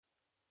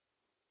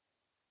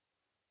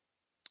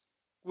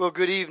Well,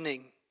 good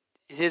evening.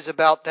 It is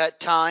about that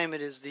time.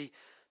 It is the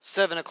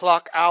 7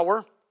 o'clock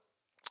hour,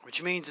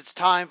 which means it's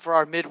time for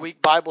our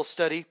midweek Bible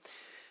study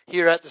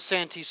here at the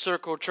Santee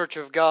Circle Church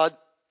of God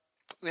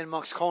in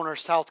Moncks Corner,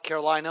 South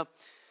Carolina.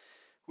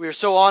 We are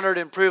so honored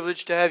and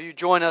privileged to have you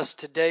join us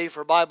today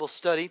for Bible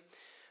study.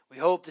 We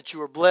hope that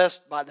you are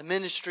blessed by the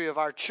ministry of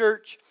our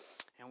church,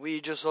 and we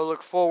just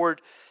look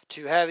forward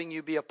to having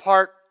you be a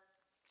part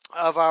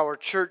of our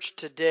church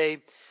today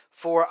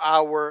for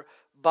our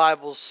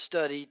Bible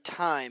study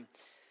time.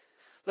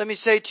 Let me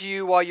say to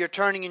you while you're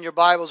turning in your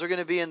Bibles, we're going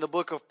to be in the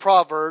book of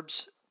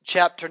Proverbs,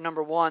 chapter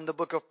number 1. The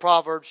book of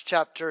Proverbs,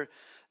 chapter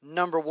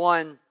number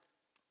 1.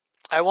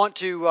 I want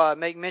to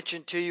make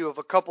mention to you of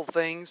a couple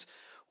things.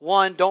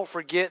 One, don't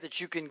forget that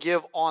you can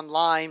give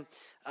online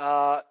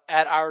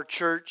at our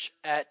church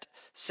at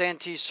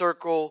Santee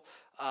Circle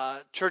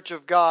Church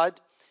of God.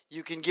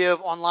 You can give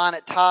online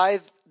at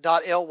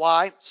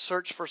tithe.ly.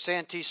 Search for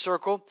Santee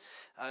Circle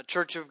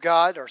Church of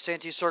God or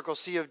Santee Circle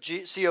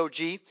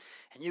COG.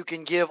 And you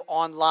can give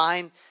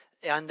online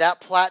on that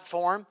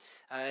platform.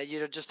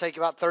 It'll just take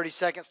about 30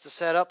 seconds to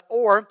set up.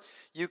 Or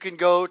you can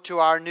go to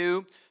our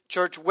new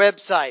church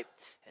website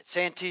at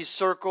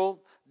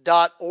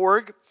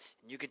santeecircle.org.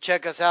 You can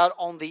check us out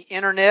on the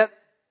internet.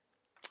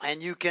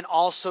 And you can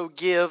also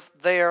give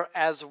there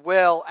as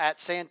well at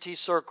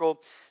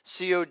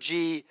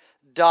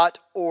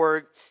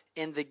santeecirclecog.org.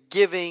 In the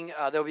giving,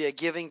 there'll be a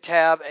giving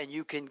tab, and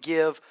you can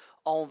give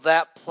on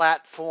that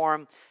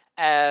platform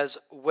as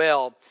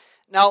well.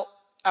 Now,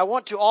 I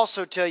want to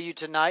also tell you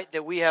tonight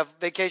that we have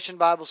Vacation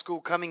Bible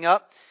School coming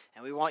up,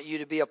 and we want you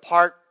to be a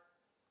part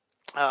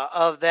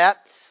of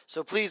that.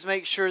 So please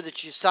make sure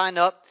that you sign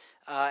up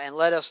and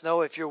let us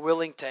know if you're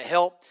willing to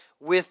help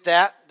with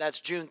that.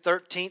 That's June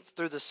 13th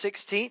through the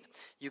 16th.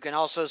 You can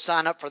also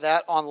sign up for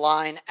that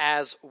online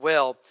as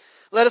well.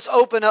 Let us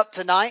open up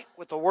tonight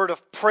with a word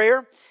of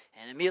prayer.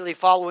 And immediately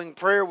following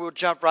prayer, we'll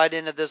jump right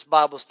into this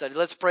Bible study.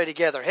 Let's pray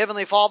together.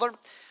 Heavenly Father,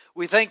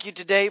 we thank you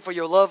today for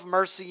your love,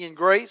 mercy, and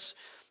grace.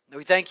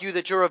 We thank you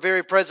that you're a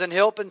very present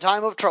help in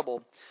time of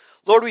trouble.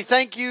 Lord, we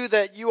thank you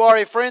that you are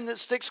a friend that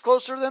sticks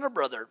closer than a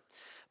brother.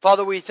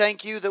 Father, we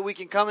thank you that we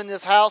can come in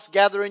this house,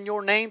 gather in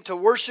your name to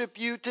worship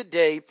you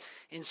today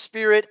in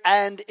spirit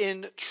and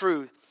in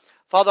truth.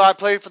 Father, I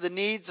pray for the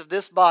needs of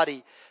this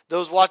body,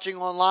 those watching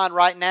online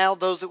right now,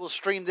 those that will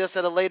stream this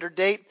at a later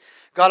date.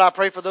 God, I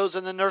pray for those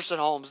in the nursing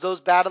homes,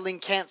 those battling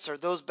cancer,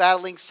 those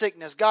battling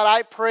sickness. God,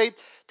 I pray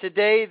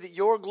today that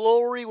your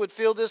glory would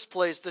fill this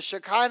place. The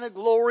Shekinah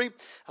glory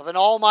of an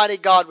almighty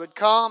God would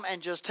come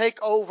and just take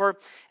over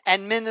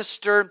and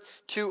minister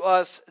to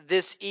us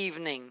this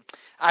evening.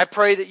 I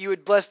pray that you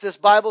would bless this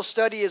Bible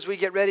study as we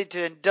get ready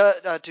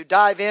to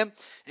dive in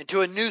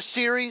into a new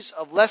series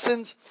of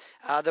lessons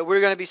that we're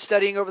going to be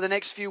studying over the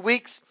next few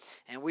weeks.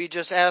 And we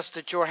just ask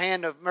that your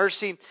hand of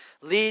mercy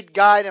lead,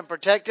 guide, and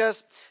protect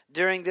us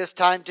during this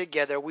time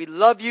together. We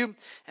love you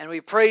and we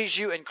praise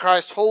you in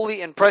Christ's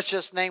holy and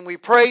precious name we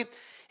pray.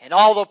 And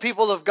all the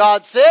people of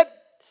God said,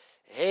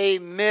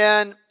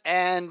 amen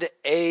and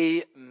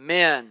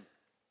amen.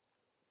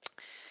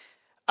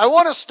 I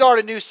want to start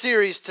a new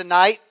series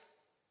tonight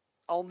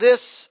on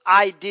this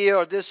idea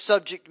or this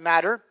subject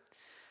matter.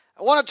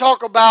 I want to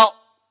talk about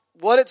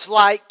what it's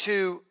like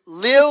to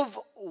live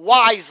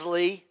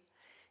wisely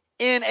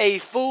in a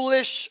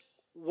foolish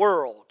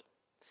world.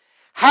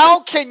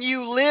 How can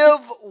you live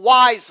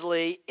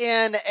wisely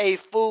in a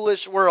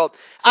foolish world?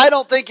 I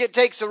don't think it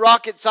takes a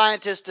rocket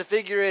scientist to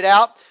figure it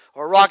out,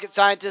 or a rocket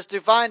scientist to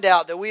find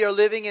out that we are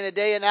living in a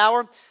day and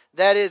hour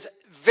that is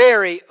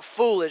very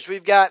foolish.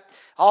 We've got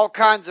all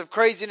kinds of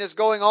craziness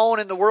going on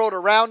in the world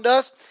around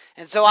us.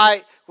 And so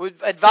I would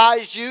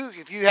advise you,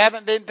 if you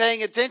haven't been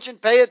paying attention,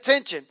 pay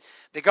attention.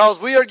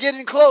 Because we are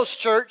getting close,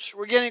 church.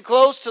 We're getting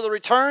close to the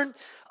return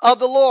of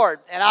the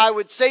Lord. And I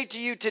would say to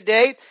you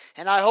today,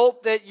 and I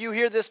hope that you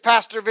hear this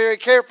pastor very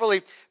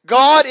carefully,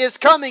 God is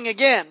coming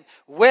again.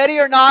 Whether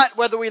or not,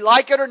 whether we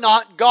like it or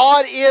not,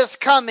 God is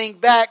coming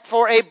back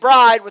for a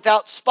bride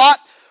without spot,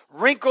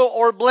 wrinkle,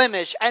 or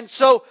blemish. And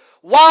so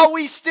while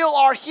we still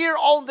are here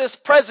on this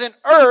present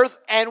earth,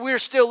 and we're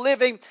still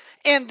living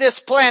in this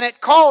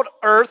planet called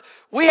earth,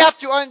 we have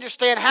to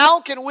understand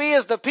how can we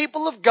as the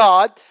people of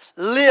God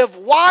live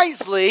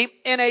wisely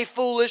in a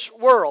foolish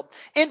world.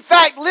 In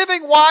fact,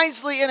 living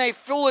wisely in a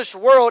foolish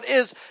world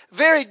is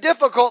very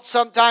difficult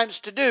sometimes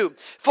to do.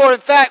 For in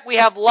fact, we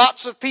have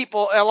lots of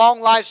people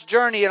along life's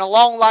journey and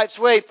along life's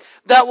way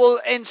that will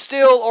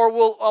instill or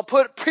will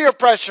put peer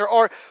pressure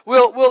or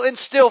will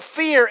instill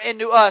fear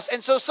into us.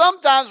 And so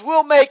sometimes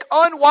we'll make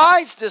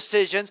unwise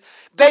decisions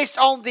based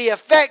on the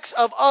effects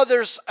of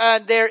others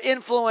and their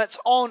influence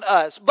on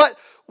us. But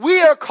we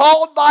are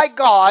called by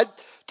God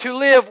to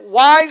live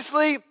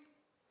wisely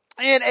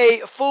in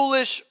a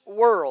foolish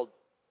world.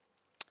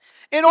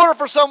 In order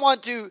for someone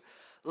to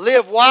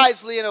live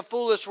wisely in a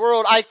foolish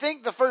world, I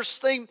think the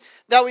first thing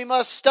that we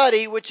must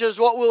study, which is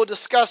what we'll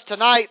discuss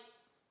tonight,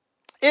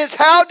 is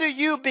how do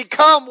you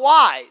become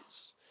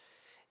wise?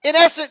 In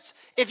essence,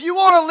 if you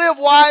want to live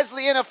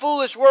wisely in a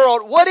foolish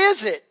world, what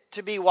is it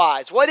to be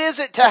wise? What is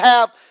it to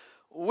have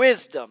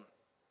wisdom.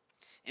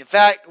 In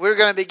fact, we're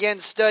going to begin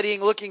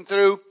looking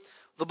through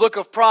the book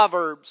of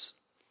Proverbs.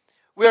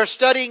 We are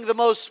studying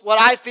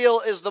what I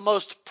feel is the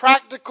most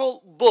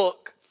practical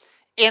book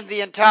in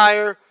the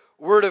entire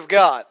Word of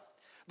God.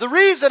 The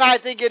reason I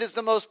think it is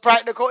the most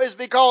practical is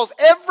because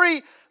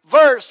every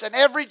verse and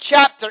every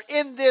chapter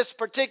in this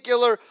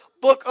particular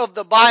book of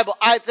the Bible,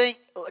 I think,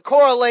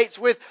 correlates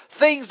with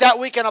things that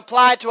we can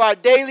apply to our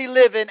daily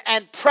living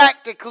and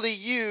practically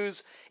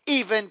use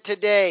even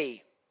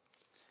today.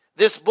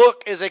 This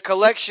book is a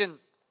collection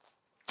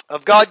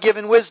of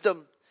God-given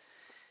wisdom.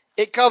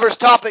 It covers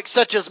topics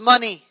such as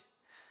money,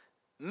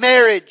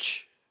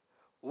 marriage,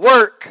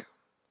 work,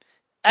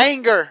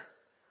 anger,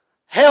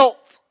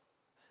 health,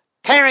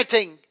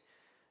 parenting,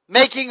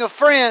 making of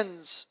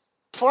friends,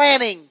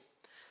 planning,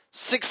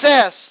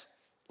 success.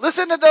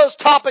 Listen to those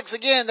topics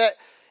again that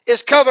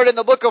is covered in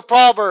the book of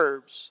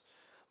Proverbs.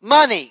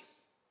 Money.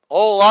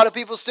 Oh, a lot of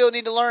people still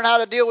need to learn how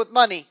to deal with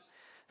money.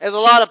 There's a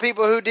lot of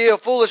people who deal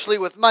foolishly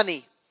with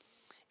money.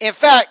 In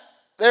fact,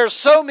 there are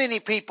so many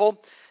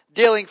people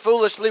dealing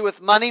foolishly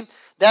with money.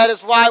 That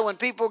is why when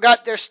people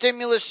got their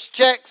stimulus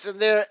checks and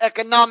their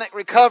economic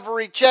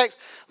recovery checks,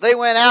 they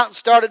went out and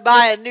started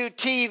buying new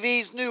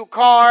TVs, new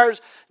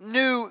cars,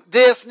 new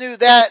this, new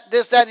that,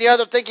 this, that, and the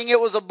other, thinking it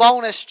was a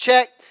bonus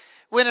check,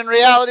 when in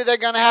reality they're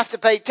going to have to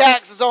pay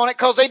taxes on it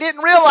because they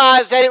didn't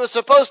realize that it was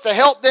supposed to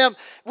help them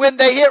when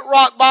they hit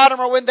rock bottom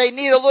or when they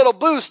need a little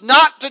boost,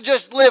 not to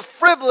just live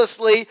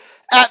frivolously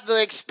at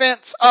the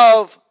expense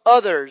of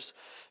others.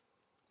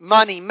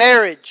 Money,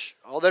 marriage.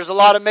 Oh, there's a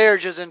lot of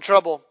marriages in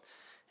trouble.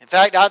 In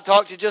fact, I've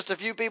talked to just a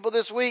few people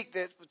this week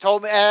that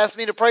asked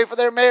me to pray for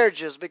their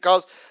marriages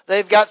because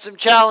they've got some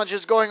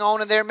challenges going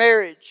on in their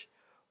marriage.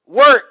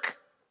 Work.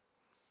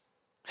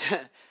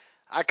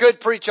 I could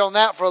preach on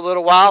that for a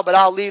little while, but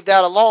I'll leave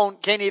that alone.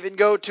 Can't even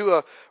go to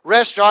a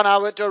restaurant. I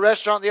went to a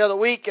restaurant the other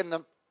week, and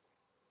the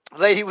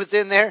lady was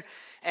in there,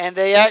 and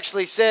they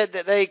actually said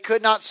that they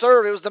could not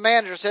serve. It was the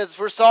manager says,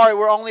 "We're sorry,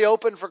 we're only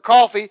open for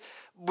coffee.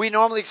 We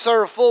normally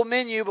serve a full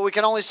menu, but we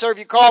can only serve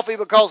you coffee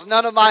because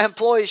none of my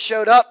employees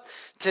showed up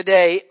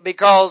today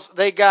because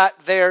they got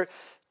their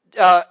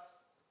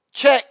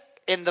check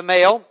in the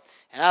mail."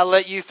 And I'll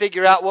let you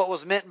figure out what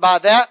was meant by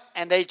that.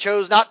 And they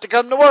chose not to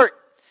come to work.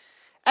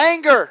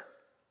 Anger,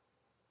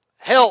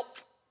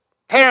 health,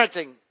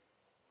 parenting.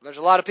 There's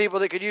a lot of people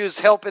that could use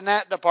help in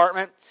that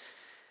department.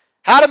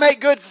 How to make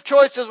good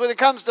choices when it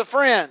comes to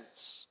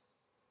friends.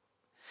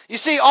 You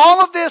see,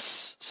 all of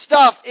this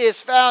stuff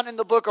is found in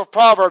the book of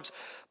Proverbs.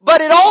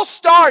 But it all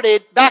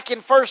started back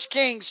in 1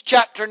 Kings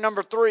chapter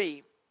number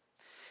 3.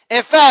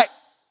 In fact,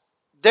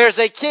 there's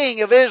a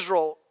king of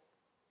Israel,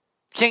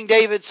 King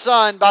David's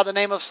son by the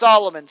name of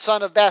Solomon,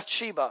 son of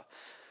Bathsheba,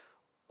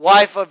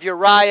 wife of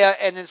Uriah,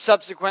 and then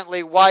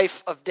subsequently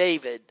wife of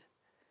David.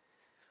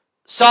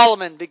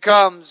 Solomon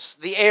becomes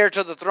the heir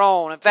to the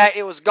throne. In fact,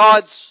 it was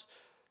God's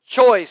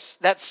choice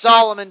that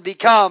Solomon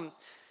become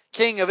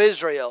king of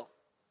Israel.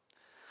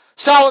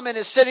 Solomon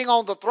is sitting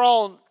on the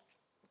throne,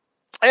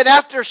 and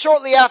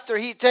shortly after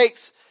he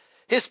takes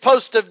his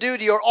post of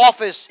duty or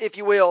office, if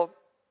you will,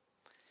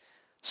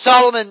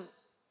 Solomon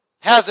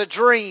has a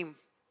dream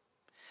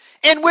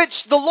in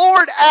which the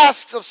Lord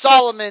asks of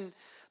Solomon,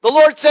 the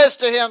Lord says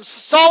to him,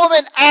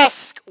 "Solomon,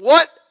 ask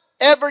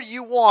whatever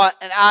you want,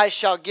 and I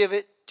shall give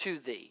it to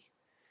thee.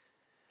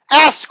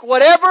 Ask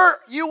whatever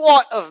you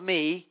want of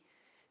me,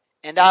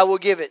 and I will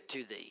give it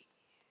to thee."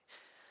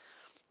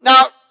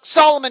 Now,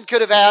 Solomon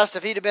could have asked,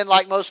 if he'd have been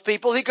like most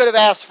people, he could have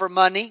asked for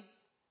money,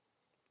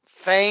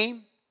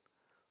 fame,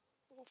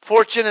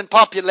 fortune, and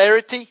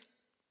popularity.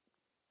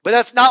 But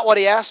that's not what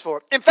he asked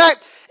for. In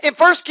fact, in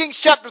 1 Kings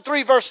chapter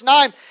 3, verse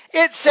 9,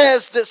 it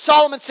says that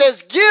Solomon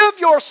says, "Give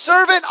your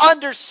servant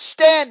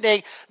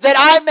understanding that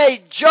I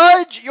may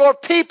judge your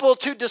people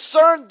to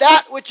discern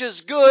that which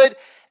is good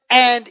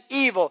and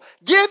evil."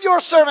 Give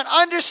your servant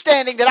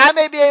understanding that I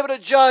may be able to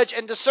judge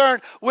and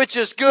discern which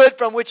is good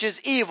from which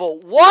is evil.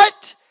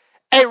 What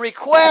a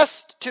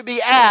request to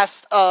be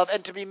asked of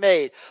and to be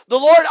made. The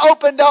Lord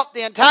opened up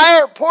the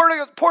entire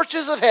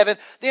porches of heaven,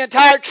 the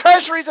entire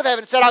treasuries of heaven,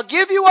 and said, "I'll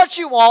give you what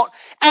you want."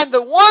 And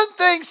the one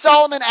thing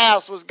Solomon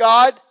asked was,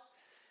 "God,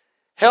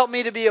 help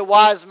me to be a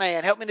wise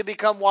man. Help me to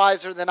become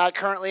wiser than I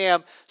currently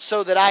am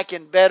so that I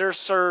can better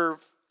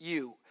serve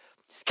you."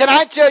 Can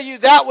I tell you,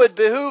 that would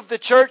behoove the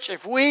church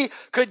if we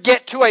could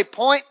get to a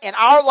point in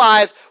our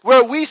lives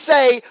where we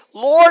say,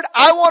 "Lord,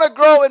 I want to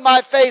grow in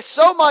my faith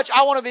so much.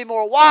 I want to be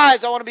more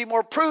wise. I want to be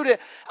more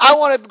prudent. I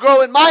want to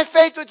grow in my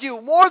faith with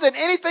you more than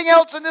anything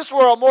else in this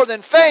world, more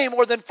than fame,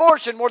 more than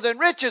fortune, more than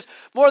riches,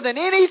 more than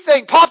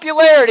anything,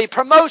 popularity,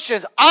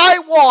 promotions. I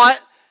want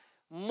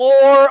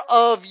more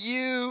of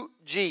you,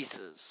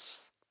 Jesus."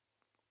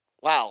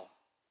 Wow.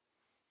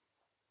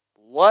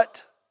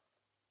 What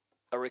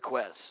a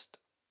request.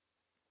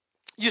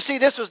 You see,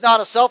 this was not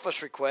a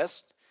selfish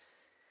request.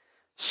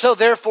 So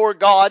therefore,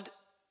 God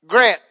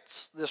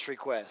grants this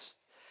request.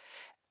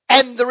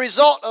 And the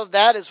result of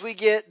that is we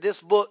get this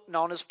book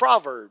known as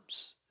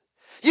Proverbs.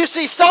 You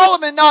see,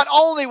 Solomon not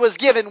only was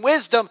given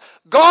wisdom,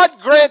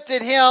 God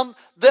granted him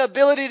the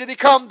ability to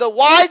become the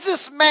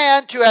wisest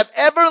man to have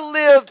ever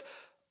lived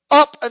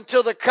up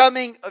until the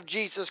coming of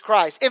Jesus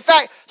Christ. In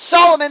fact,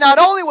 Solomon not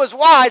only was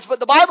wise, but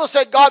the Bible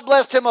said God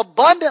blessed him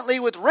abundantly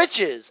with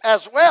riches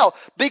as well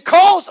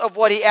because of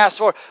what he asked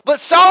for. But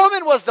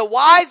Solomon was the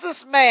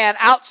wisest man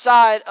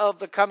outside of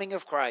the coming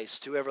of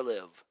Christ to ever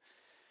live.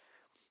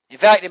 In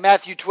fact, in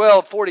Matthew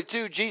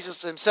 12:42,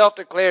 Jesus himself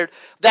declared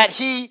that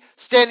he,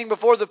 standing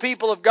before the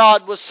people of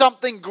God, was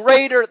something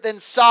greater than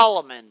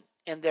Solomon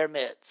in their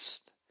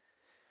midst.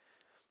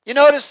 You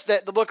notice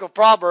that the book of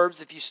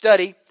Proverbs, if you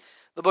study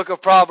the book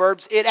of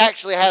Proverbs, it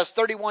actually has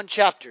 31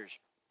 chapters.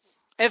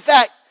 In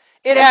fact,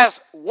 it has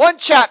one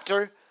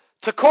chapter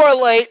to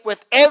correlate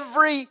with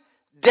every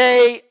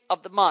day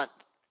of the month.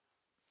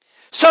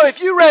 So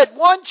if you read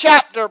one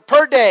chapter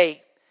per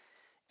day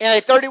in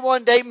a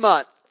 31-day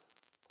month,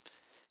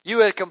 you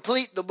would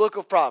complete the book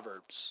of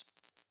Proverbs.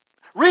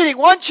 Reading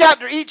one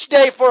chapter each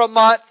day for a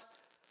month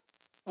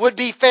would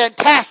be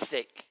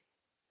fantastic.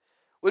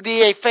 Would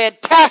be a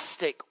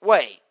fantastic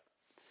way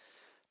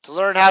to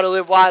learn how to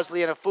live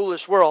wisely in a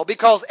foolish world,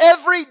 because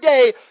every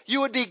day you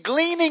would be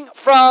gleaning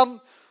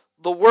from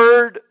the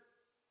Word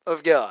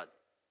of God.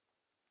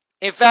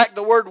 In fact,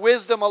 the word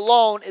wisdom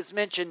alone is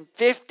mentioned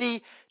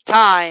 50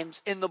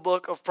 times in the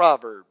book of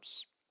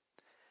Proverbs.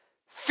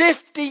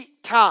 50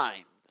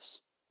 times.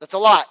 That's a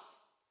lot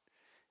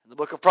in the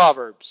book of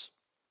Proverbs.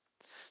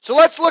 So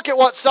let's look at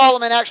what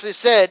Solomon actually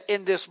said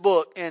in this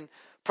book in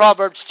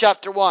Proverbs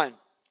chapter 1.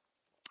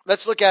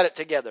 Let's look at it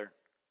together.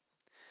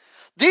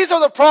 These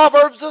are the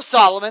Proverbs of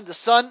Solomon, the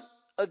son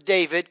of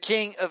David,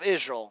 king of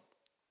Israel.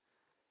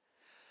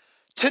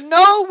 To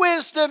know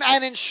wisdom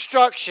and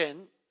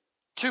instruction,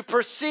 to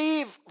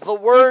perceive the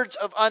words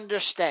of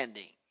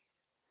understanding,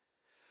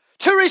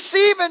 to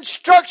receive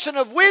instruction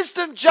of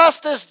wisdom,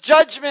 justice,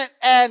 judgment,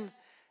 and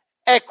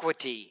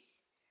equity,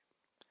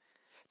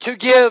 to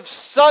give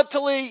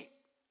subtly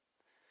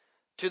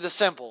to the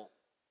simple,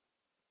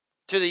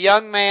 to the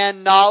young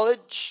man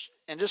knowledge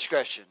and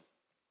discretion.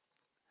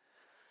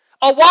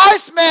 A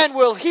wise man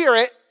will hear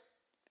it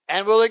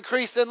and will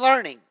increase in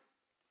learning.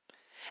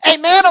 A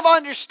man of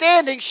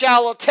understanding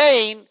shall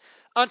attain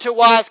unto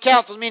wise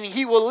counsel, meaning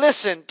he will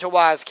listen to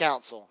wise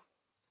counsel.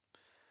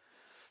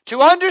 To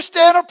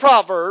understand a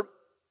proverb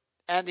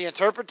and the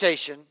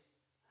interpretation,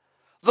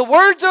 the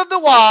words of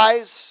the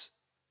wise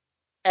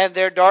and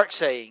their dark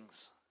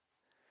sayings.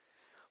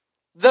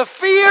 The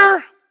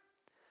fear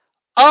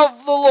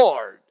of the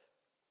Lord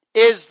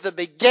is the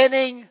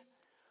beginning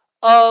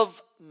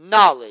of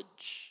knowledge,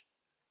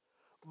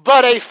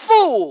 but a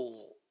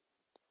fool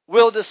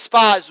will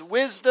despise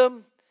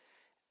wisdom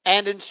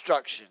and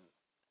instruction.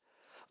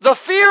 The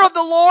fear of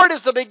the Lord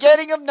is the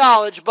beginning of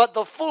knowledge, but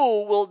the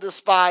fool will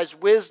despise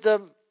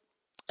wisdom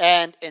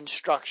and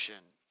instruction.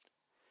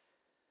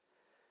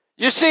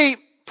 You see,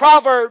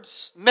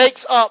 Proverbs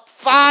makes up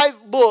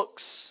 5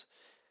 books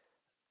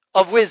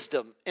of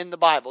wisdom in the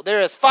Bible.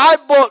 There is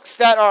 5 books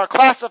that are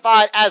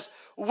classified as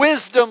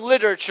wisdom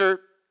literature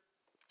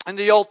in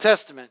the Old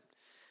Testament.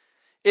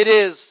 It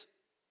is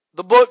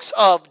the books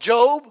of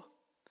Job,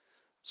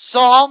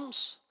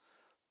 Psalms,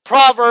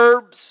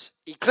 Proverbs,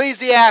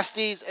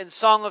 Ecclesiastes, and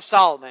Song of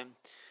Solomon.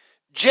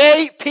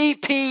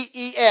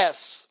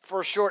 JPPES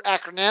for a short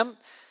acronym.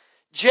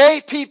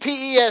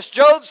 JPPES,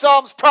 Job,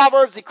 Psalms,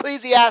 Proverbs,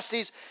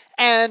 Ecclesiastes,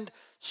 and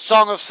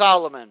Song of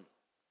Solomon.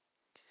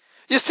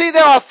 You see,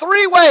 there are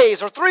 3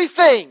 ways or 3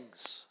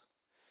 things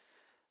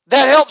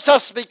that helps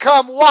us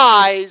become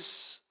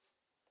wise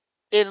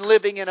in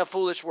living in a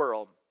foolish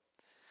world.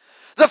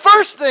 The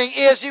first thing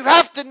is you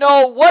have to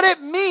know what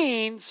it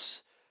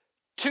means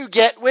to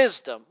get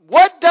wisdom.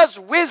 What does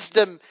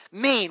wisdom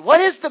mean? What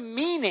is the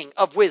meaning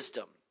of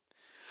wisdom?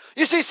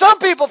 You see, some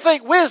people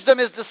think wisdom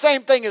is the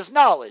same thing as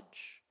knowledge,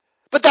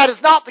 but that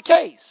is not the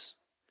case.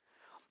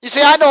 You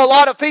see, I know a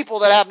lot of people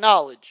that have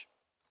knowledge.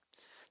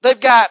 They've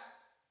got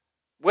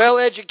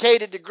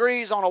well-educated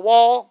degrees on a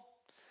wall.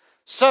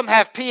 Some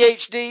have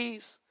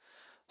PhDs.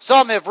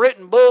 Some have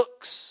written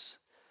books.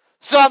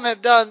 Some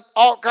have done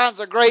all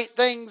kinds of great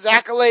things,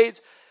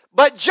 accolades.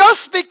 But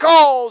just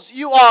because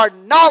you are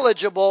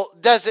knowledgeable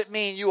doesn't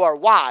mean you are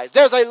wise.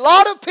 There's a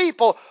lot of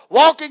people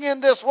walking in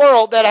this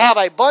world that have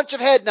a bunch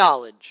of head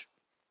knowledge.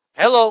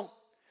 Hello.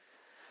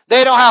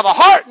 They don't have a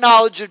heart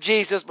knowledge of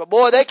Jesus, but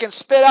boy, they can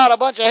spit out a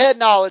bunch of head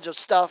knowledge of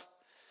stuff.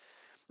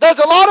 There's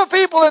a lot of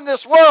people in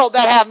this world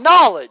that have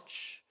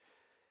knowledge,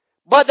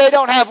 but they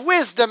don't have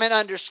wisdom and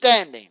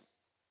understanding.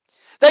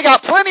 They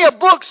got plenty of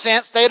book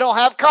sense. They don't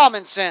have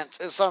common sense,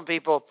 as some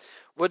people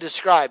would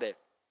describe it.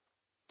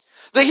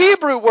 The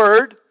Hebrew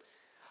word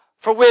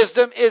for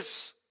wisdom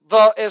is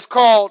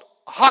called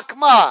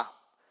hakmah.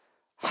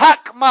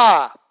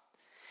 Hakmah.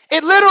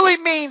 It literally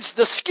means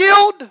the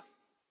skilled,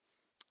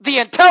 the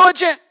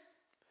intelligent,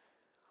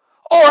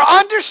 or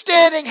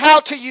understanding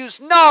how to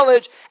use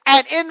knowledge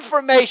and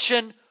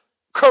information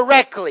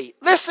correctly.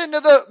 Listen to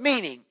the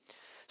meaning.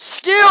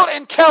 Skilled,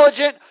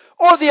 intelligent,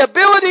 or the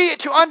ability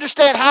to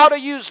understand how to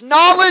use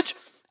knowledge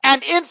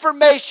and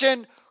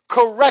information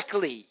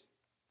correctly.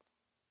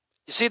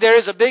 You see, there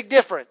is a big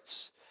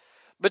difference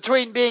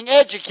between being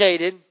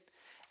educated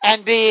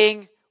and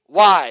being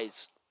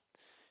wise.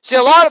 See,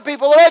 a lot of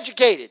people are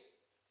educated.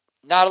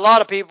 Not a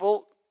lot of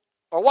people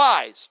are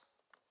wise.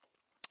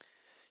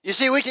 You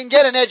see, we can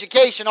get an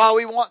education all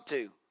we want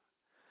to.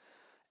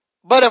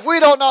 But if we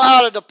don't know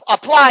how to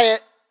apply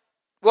it,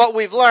 what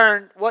we've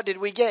learned, what did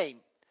we gain?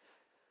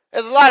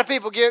 There's a lot of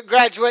people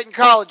graduating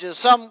colleges.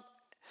 Some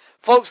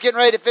folks getting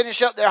ready to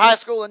finish up their high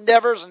school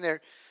endeavors and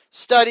their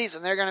studies,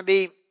 and they're going to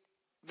be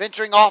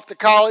venturing off to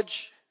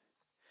college.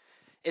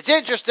 It's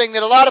interesting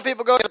that a lot of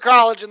people go to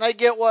college and they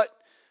get what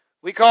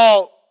we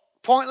call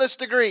pointless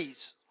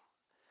degrees.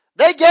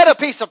 They get a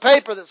piece of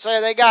paper that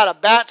say they got a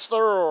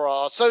bachelor or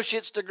an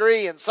associate's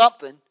degree in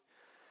something,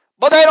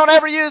 but they don't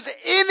ever use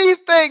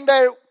anything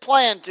they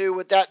plan to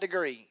with that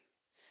degree.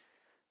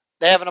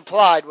 They haven't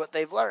applied what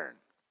they've learned.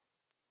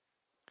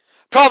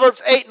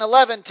 Proverbs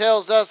 8:11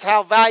 tells us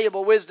how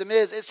valuable wisdom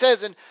is. It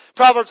says in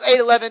Proverbs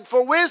 8:11,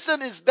 "For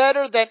wisdom is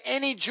better than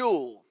any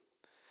jewel,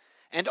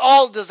 and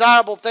all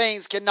desirable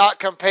things cannot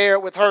compare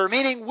with her."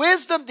 Meaning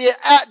wisdom,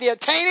 the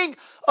attaining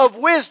of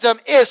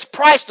wisdom is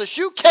priceless.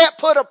 You can't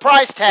put a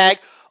price tag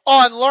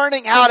on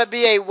learning how to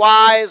be a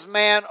wise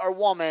man or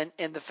woman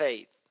in the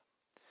faith.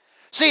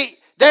 See,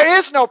 there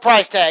is no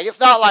price tag. It's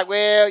not like,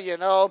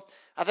 well,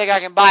 I think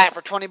I can buy it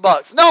for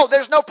 $20. No,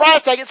 there's no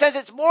price tag. It says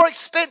it's more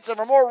expensive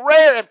or more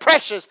rare and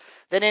precious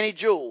than any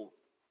jewel.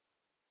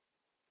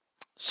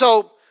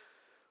 So,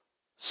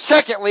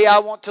 secondly, I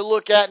want to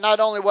look at not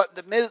only what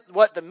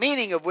the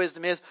meaning of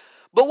wisdom is,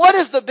 but what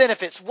is the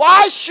benefits?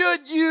 Why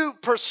should you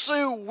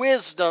pursue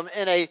wisdom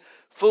in a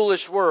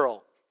foolish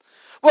world?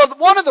 Well,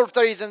 one of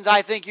the reasons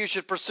I think you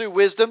should pursue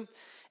wisdom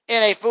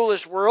in a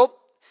foolish world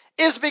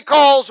is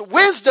because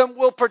wisdom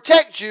will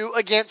protect you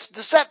against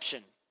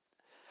deception.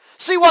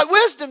 See, what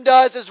wisdom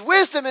does is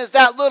wisdom is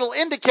that little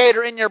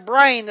indicator in your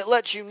brain that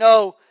lets you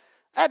know,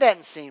 that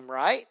doesn't seem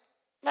right.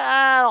 Nah,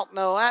 I don't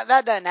know.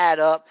 That doesn't add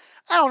up.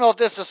 I don't know if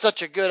this is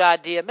such a good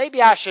idea.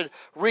 Maybe I should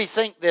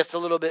rethink this a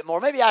little bit more.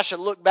 Maybe I should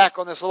look back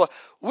on this a little.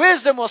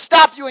 Wisdom will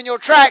stop you in your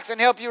tracks and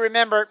help you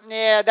remember,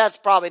 that's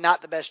probably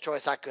not the best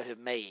choice I could have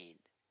made.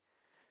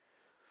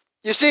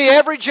 You see,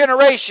 every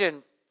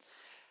generation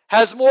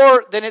has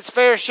more than its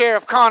fair share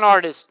of con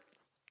artists.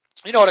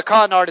 You know what a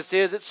con artist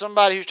is? It's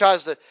somebody who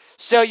tries to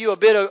sell you a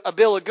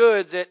bill of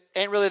goods that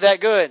ain't really that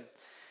good.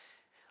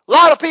 A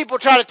lot of people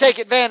try to take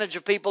advantage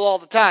of people all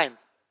the time.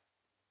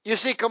 You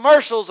see,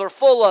 commercials are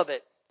full of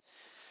it.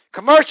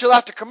 Commercial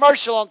after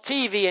commercial on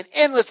TV and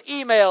endless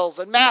emails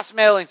and mass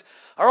mailings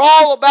are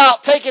all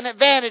about taking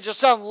advantage of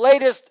some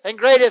latest and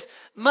greatest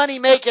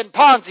money-making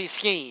Ponzi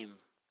scheme.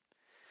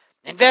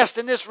 Invest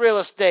in this real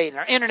estate,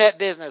 our internet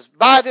business,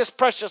 buy this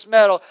precious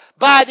metal,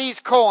 buy these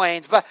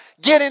coins, but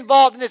get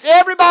involved in this.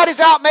 Everybody's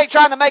out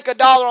trying to make $1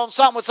 on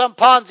something with some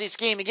Ponzi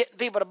scheme and getting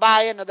people to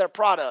buy into their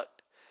product.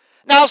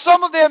 Now,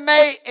 some of them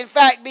may, in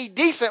fact, be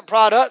decent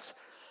products,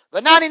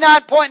 but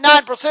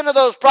 99.9% of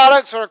those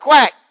products are a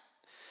quack.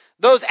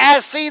 Those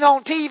as seen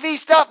on TV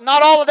stuff,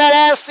 not all of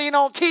that as seen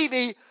on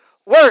TV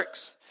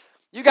works.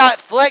 You got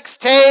flex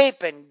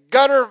tape and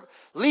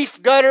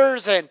leaf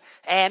gutters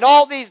and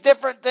all these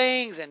different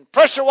things and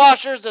pressure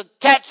washers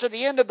attached to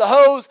the end of the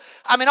hose.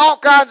 I mean, all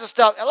kinds of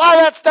stuff. A lot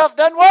of that stuff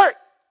doesn't work.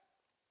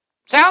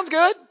 Sounds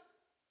good.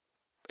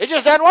 It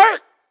just doesn't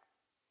work.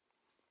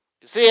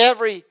 You see,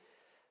 every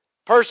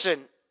person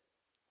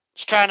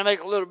is trying to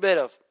make a little bit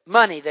of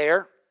money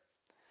there.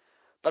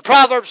 But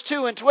Proverbs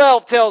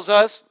 2:12 tells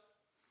us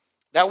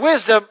that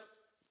wisdom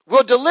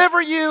will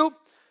deliver you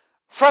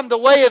from the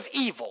way of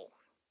evil.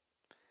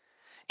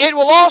 It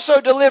will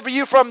also deliver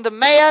you from the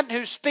man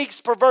who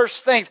speaks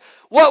perverse things.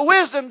 What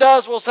wisdom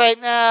does will say,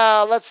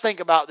 now let's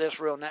think about this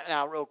real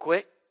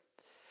quick.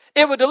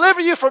 It will deliver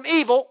you from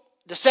evil,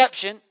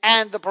 deception,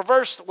 and the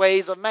perverse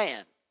ways of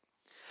man.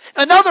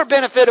 Another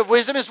benefit of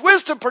wisdom is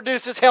wisdom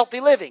produces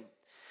healthy living.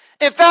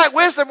 In fact,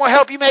 wisdom will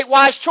help you make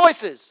wise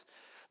choices.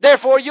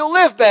 Therefore, you'll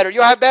live better.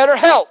 You'll have better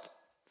health.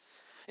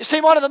 You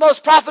see, one of the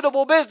most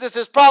profitable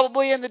businesses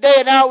probably in the day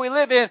and hour we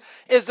live in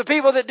is the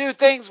people that do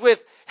things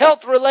with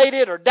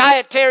health-related or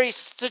dietary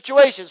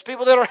situations,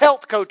 people that are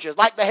health coaches,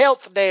 like the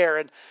Health Dare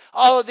and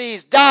all of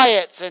these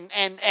diets and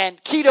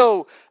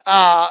keto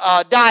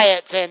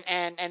diets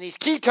and these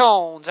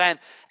ketones and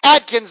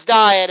Atkins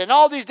diet and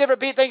all these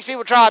different things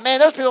people try. Man,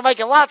 those people are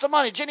making lots of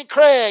money. Jenny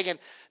Craig and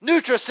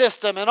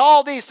Nutrisystem and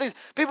all these things.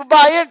 People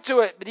buy into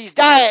it. These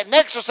diet and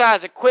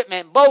exercise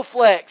equipment,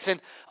 Bowflex and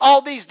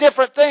all these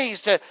different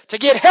things to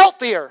get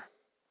healthier.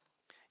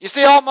 You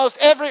see, almost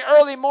every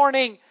early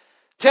morning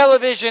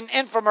television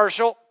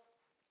infomercial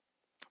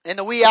in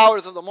the wee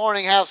hours of the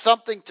morning have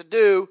something to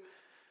do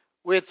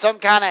with some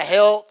kind of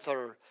health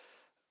or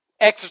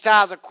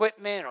exercise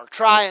equipment or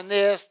trying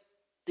this,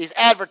 these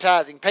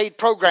advertising, paid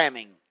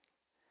programming.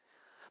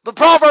 But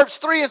Proverbs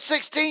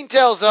 3:16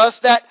 tells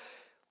us that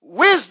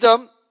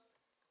wisdom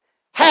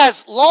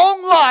has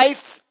long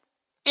life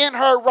in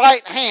her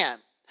right hand.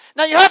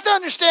 Now you have to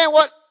understand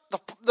what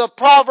the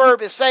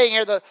proverb is saying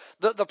here.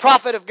 The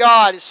prophet of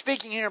God is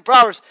speaking here in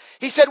Proverbs.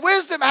 He said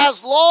wisdom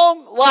has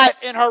long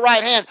life in her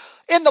right hand.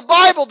 In the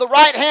Bible, the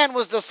right hand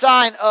was the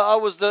sign,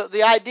 was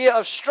the idea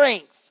of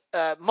strength.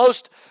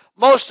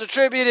 Most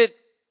attributed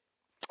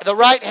the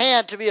right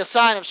hand to be a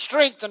sign of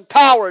strength and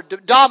power,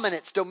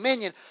 dominance,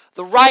 dominion.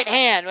 The right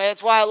hand.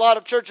 That's why a lot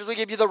of churches will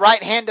give you the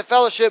right hand to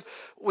fellowship.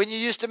 When you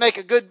used to make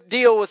a good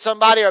deal with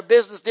somebody or a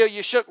business deal,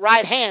 you shook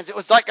right hands. It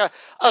was like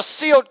a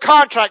sealed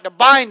contract, a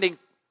binding.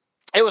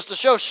 It was to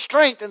show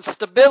strength and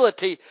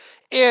stability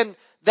in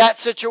that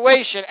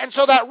situation. And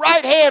so that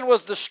right hand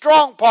was the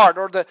strong part,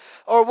 or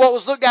what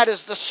was looked at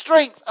as the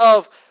strength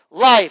of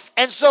life.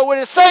 And so what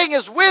it's saying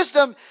is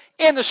wisdom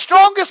in the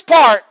strongest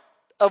part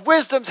of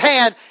wisdom's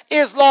hand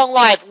is long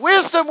life.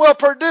 Wisdom will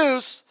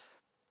produce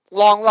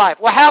long life.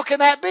 Well, how can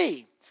that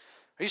be?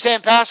 Are you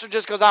saying, Pastor,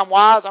 just because I'm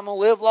wise, I'm going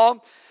to live long?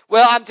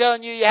 Well, I'm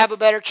telling you, you have a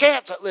better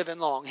chance at living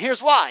long.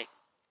 Here's why.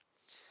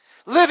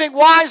 Living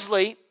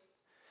wisely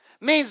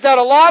means that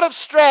a lot of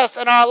stress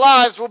in our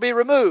lives will be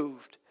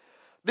removed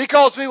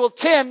because we will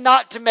tend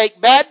not to make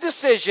bad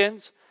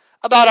decisions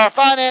about our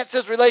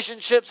finances,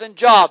 relationships, and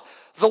job.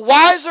 The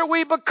wiser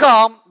we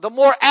become, the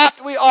more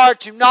apt we are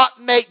to not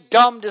make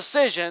dumb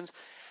decisions.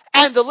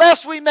 And the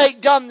less we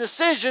make dumb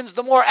decisions,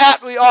 the more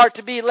apt we are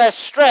to be less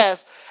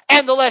stressed.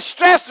 And the less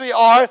stressed we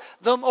are,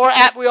 the more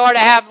apt we are to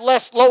have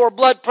lower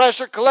blood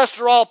pressure,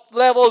 cholesterol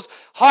levels,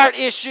 heart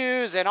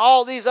issues, and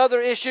all these other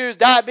issues,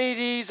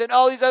 diabetes, and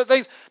all these other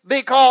things,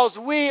 because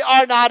we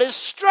are not as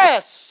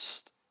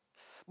stressed.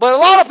 But a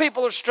lot of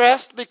people are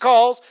stressed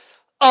because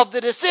of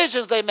the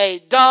decisions they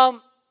made,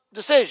 dumb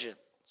decisions.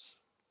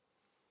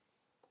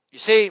 You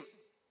see,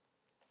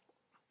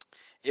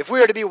 if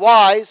we are to be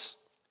wise,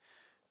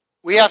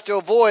 we have to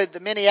avoid the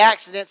many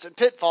accidents and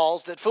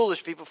pitfalls that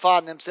foolish people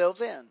find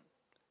themselves in.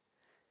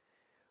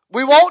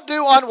 We won't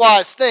do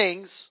unwise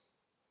things.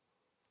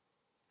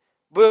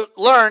 We'll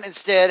learn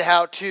instead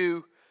how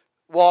to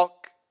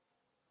walk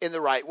in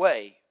the right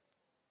way.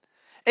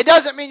 It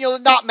doesn't mean you'll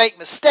not make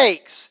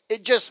mistakes.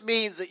 It just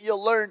means that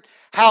you'll learn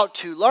how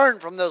to learn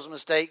from those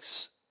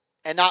mistakes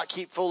and not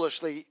keep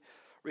foolishly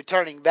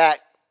returning back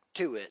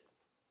to it.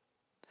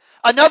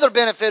 Another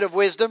benefit of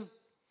wisdom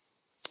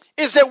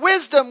is that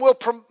wisdom will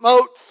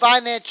promote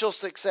financial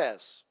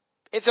success.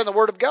 It's in the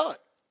Word of God.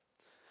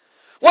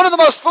 One of the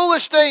most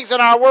foolish things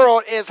in our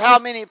world is how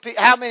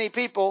many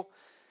people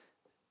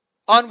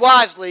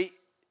unwisely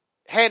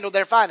handle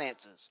their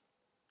finances.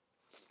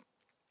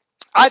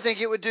 I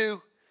think it would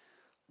do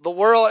the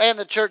world and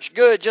the church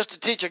good just to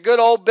teach a good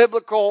old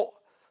biblical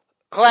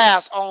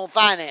class on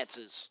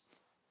finances.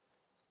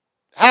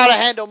 How to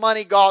handle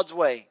money God's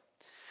way.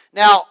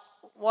 Now,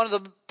 one of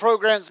the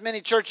programs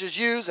many churches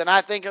use, and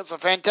I think it's a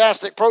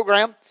fantastic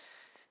program,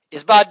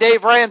 is by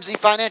Dave Ramsey,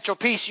 Financial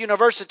Peace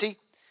University.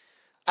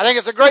 I think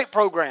it's a great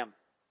program.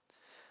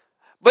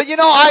 But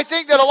I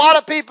think that a lot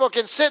of people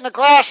can sit in a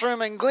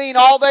classroom and glean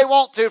all they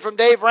want to from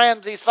Dave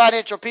Ramsey's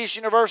Financial Peace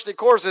University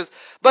courses,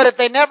 but if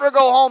they never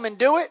go home and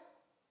do it,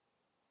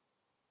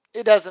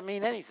 it doesn't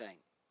mean anything.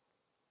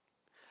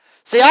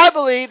 See, I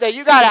believe that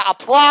you got to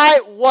apply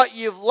what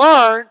you've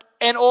learned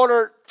in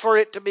order for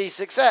it to be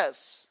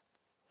success.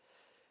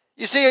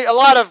 You see,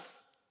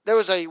 there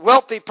was a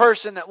wealthy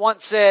person that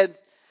once said,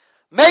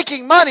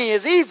 making money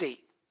is easy.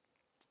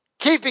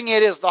 Keeping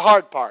it is the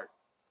hard part.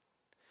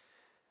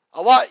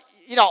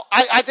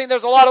 I think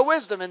there's a lot of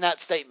wisdom in that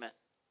statement.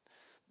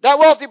 That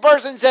wealthy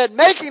person said,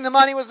 making the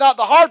money was not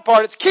the hard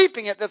part. It's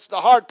keeping it that's the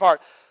hard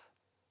part.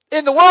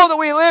 In the world that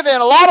we live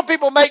in, a lot of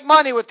people make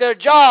money with their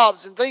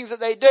jobs and things that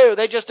they do.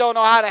 They just don't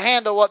know how to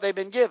handle what they've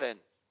been given.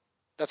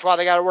 That's why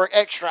they got to work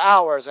extra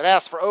hours and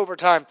ask for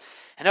overtime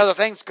and other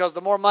things, because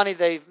the more money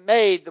they've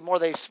made, the more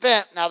they've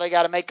spent. Now they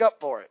got to make up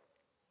for it.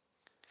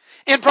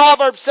 In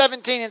Proverbs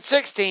 17 and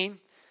 16,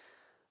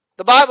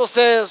 the Bible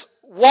says,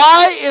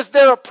 why is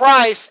there a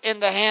price in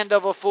the hand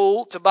of a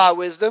fool to buy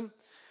wisdom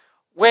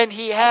when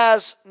he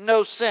has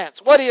no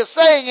sense? What he is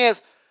saying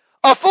is,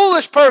 a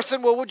foolish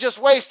person will just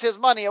waste his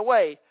money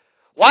away.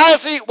 Why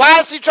is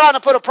he trying to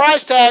put a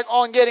price tag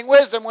on getting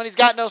wisdom when he's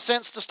got no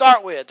sense to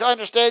start with? To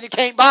understand you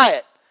can't buy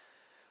it.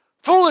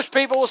 Foolish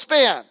people will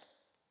spend.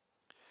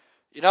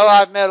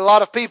 I've met a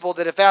lot of people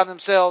that have found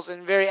themselves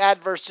in very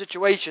adverse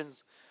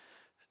situations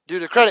due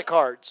to credit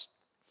cards.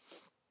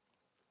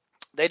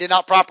 They did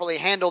not properly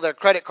handle their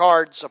credit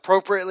cards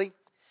appropriately,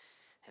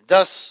 and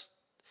thus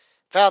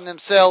found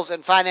themselves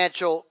in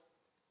financial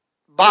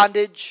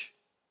bondage,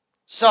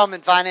 some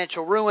in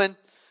financial ruin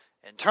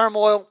and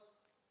turmoil,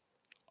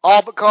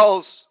 all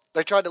because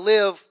they tried to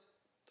live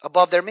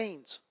above their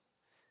means.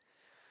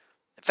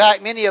 In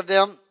fact, many of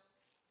them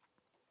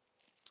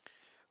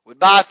would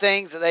buy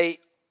things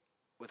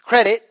with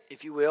credit,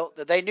 if you will,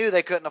 that they knew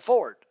they couldn't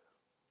afford.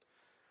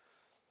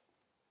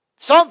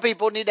 Some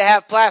people need to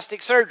have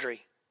plastic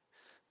surgery.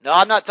 No,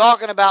 I'm not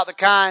talking about the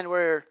kind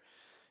where,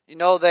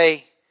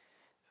 they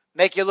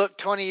make you look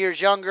 20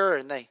 years younger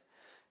and they,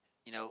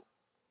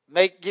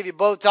 give you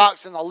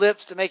Botox in the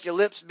lips to make your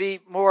lips be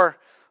more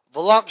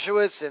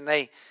voluptuous, and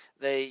they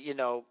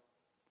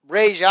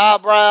raise your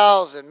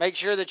eyebrows and make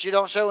sure that you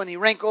don't show any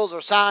wrinkles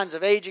or signs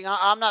of aging.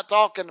 I'm not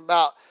talking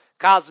about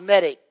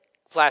cosmetic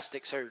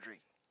plastic surgery.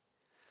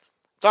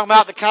 Talking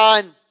about the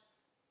kind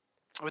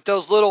with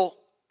those little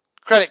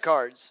credit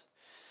cards.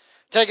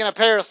 Taking a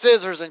pair of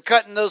scissors and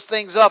cutting those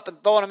things up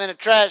and throwing them in a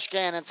trash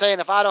can and saying,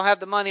 if I don't have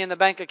the money in the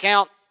bank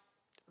account,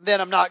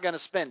 then I'm not going to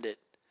spend it.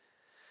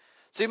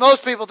 See,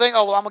 most people think,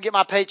 oh, well, I'm going to get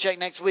my paycheck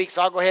next week,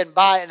 so I'll go ahead and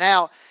buy it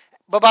now.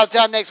 But by the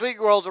time next week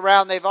rolls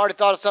around, they've already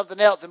thought of something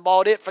else and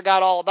bought it,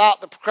 forgot all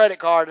about the credit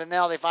card, and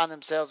now they find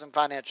themselves in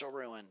financial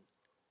ruin.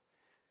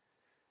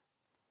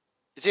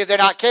 You see, if they're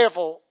not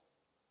careful,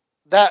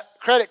 that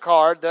credit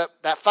card,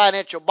 that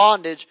financial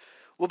bondage,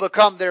 will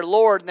become their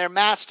lord and their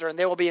master, and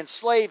they will be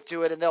enslaved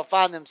to it, and they'll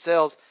find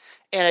themselves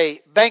in a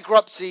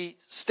bankruptcy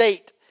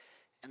state,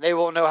 and they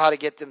won't know how to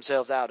get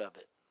themselves out of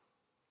it.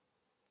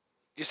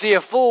 You see,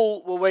 a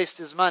fool will waste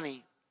his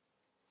money.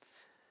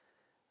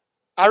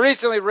 I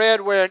recently read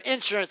where an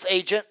insurance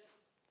agent,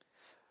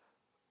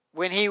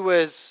 when he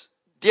was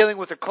dealing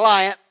with a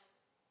client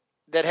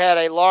that had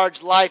a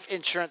large life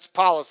insurance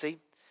policy,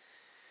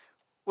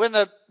 when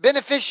the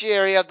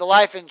beneficiary of the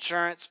life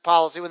insurance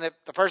policy, when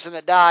the person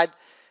that died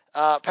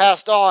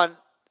passed on,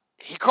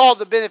 he called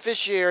the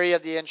beneficiary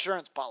of the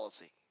insurance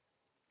policy.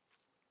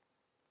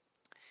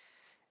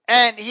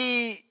 And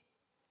he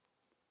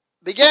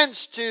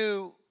begins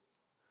to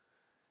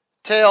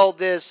tell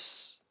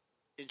this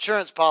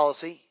insurance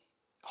policy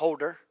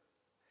holder,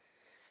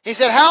 he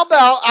said, how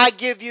about I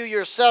give you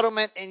your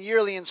settlement in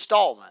yearly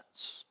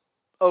installments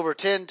over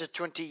 10 to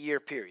 20 year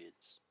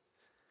periods?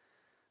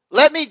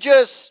 Let me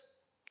just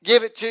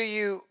give it to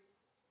you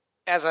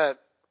as a,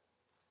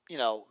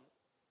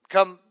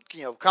 come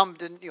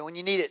to, when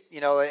you need it,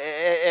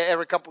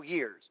 every couple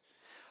years,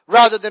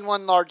 rather than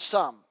one large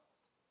sum.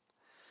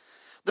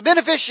 The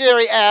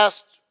beneficiary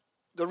asked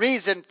the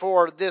reason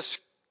for this,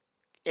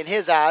 in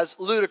his eyes,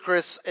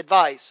 ludicrous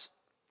advice.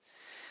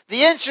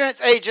 The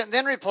insurance agent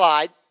then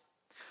replied,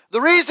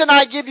 the reason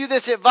I give you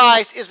this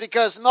advice is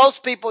because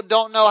most people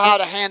don't know how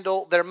to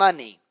handle their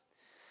money.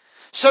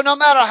 So no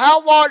matter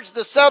how large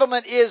the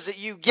settlement is that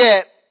you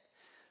get,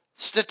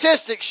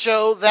 statistics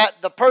show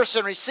that the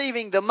person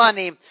receiving the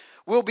money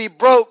will be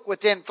broke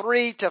within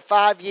 3 to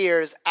 5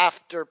 years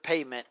after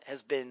payment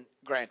has been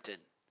granted.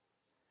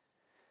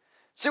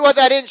 See, what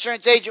that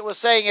insurance agent was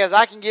saying is,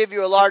 I can give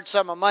you a large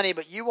sum of money,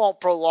 but you won't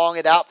prolong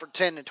it out for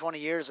 10 to 20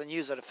 years and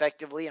use it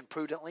effectively and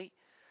prudently.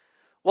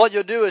 What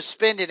you'll do is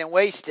spend it and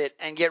waste it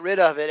and get rid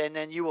of it, and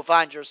then you will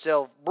find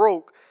yourself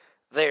broke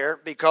there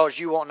because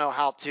you won't know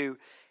how to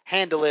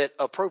handle it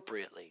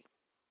appropriately.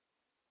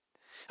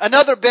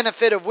 Another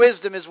benefit of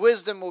wisdom is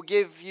wisdom will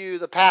give you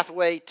the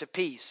pathway to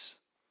peace.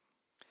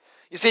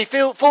 You see,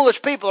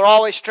 foolish people are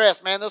always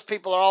stressed, man. Those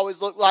people are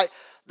always look like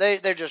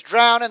they're just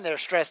drowning, they're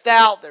stressed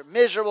out, they're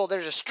miserable,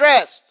 they're just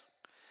stressed.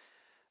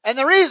 And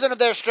the reason of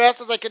their stress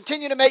is they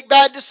continue to make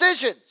bad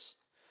decisions.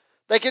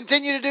 They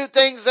continue to do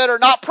things that are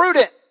not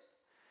prudent.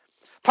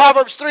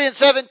 Proverbs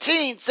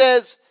 3:17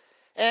 says,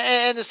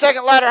 in the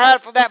second latter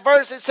half of that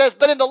verse, it says,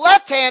 but in the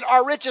left hand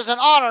are riches and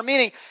honor,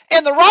 meaning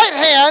in the right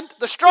hand,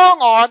 the strong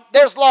arm,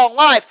 there's long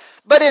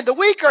life. But in the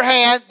weaker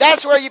hand,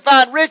 that's where you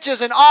find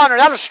riches and honor.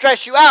 That'll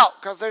stress you out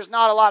because there's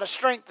not a lot of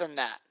strength in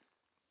that.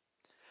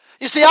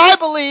 You see, I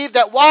believe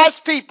that wise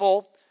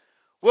people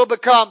will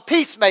become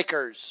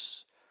peacemakers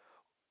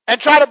and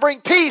try to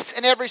bring peace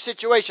in every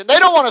situation. They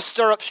don't want to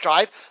stir up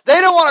strife. They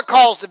don't want to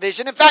cause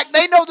division. In fact,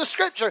 they know the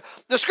Scripture.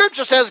 The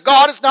Scripture says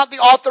God is not the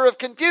author of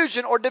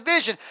confusion or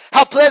division.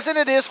 How pleasant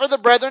it is for the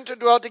brethren to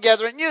dwell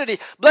together in unity.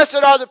 Blessed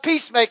are the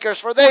peacemakers,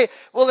 for they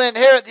will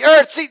inherit the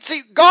earth.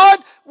 See, God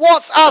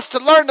wants us to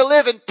learn to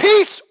live in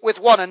peace with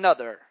one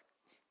another.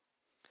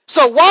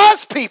 So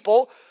wise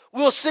people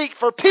will seek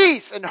for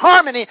peace and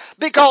harmony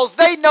because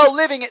they know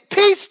living at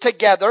peace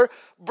together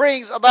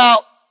brings about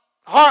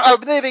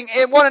living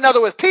in one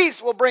another with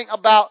peace will bring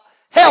about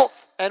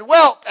health and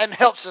wealth and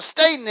help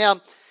sustain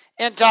them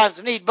in times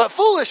of need. But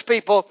foolish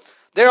people,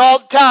 they're all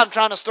the time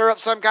trying to stir up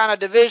some kind of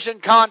division,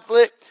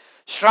 conflict,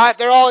 strife.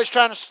 They're always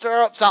trying to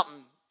stir up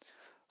something.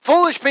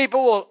 Foolish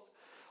people will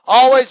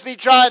always be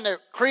trying to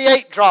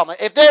create drama.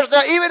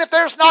 Even if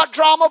there's not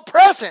drama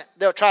present,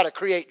 they'll try to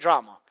create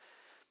drama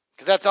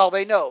because that's all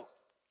they know.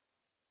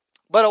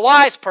 But a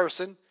wise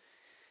person,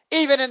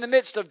 even in the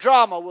midst of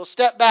drama, will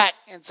step back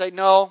and say,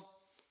 no,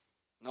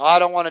 I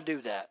don't want to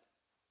do that.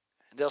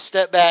 They'll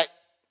step back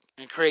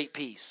and create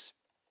peace.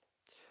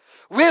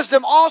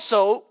 Wisdom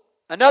also,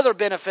 another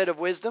benefit of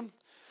wisdom.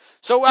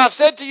 So I've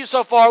said to you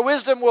so far,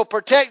 wisdom will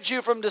protect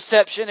you from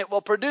deception. It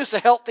will produce a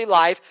healthy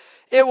life.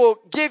 It will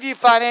give you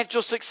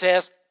financial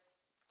success.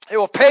 It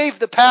will pave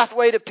the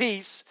pathway to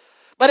peace.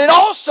 But it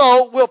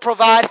also will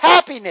provide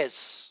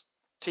happiness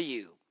to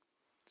you.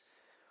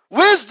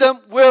 Wisdom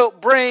will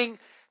bring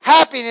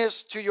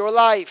happiness to your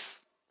life.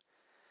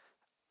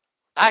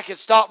 I could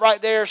stop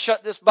right there,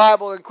 shut this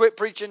Bible, and quit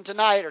preaching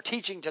tonight, or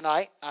teaching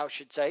tonight, I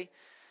should say.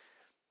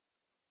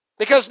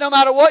 Because no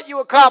matter what you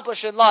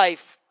accomplish in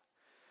life,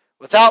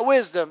 without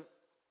wisdom,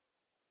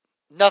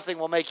 nothing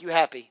will make you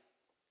happy.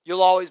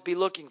 You'll always be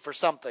looking for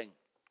something.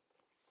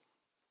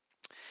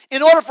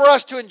 In order for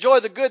us to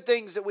enjoy the good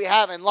things that we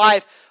have in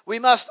life, we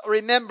must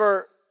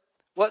remember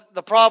what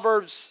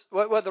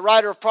the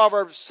writer of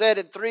Proverbs said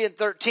in 3 and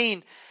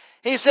 13.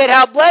 He said,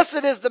 how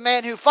blessed is the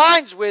man who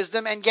finds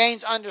wisdom and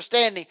gains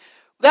understanding.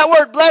 That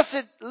word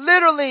blessed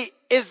literally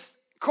is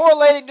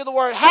correlating to the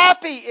word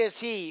happy is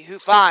he who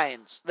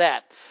finds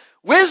that.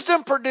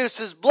 Wisdom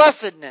produces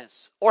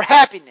blessedness or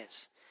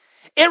happiness.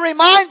 It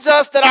reminds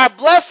us that our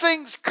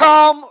blessings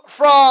come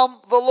from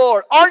the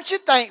Lord. Aren't you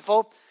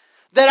thankful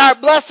that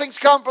our blessings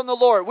come from the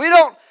Lord? We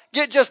don't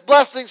get just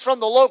blessings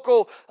from the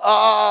local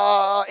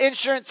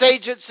insurance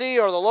agency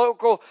or the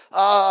local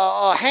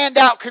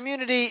handout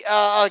community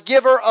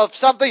giver of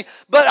something,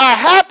 but our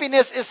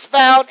happiness is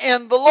found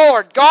in the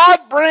Lord. God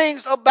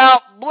brings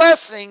about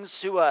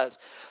blessings to us.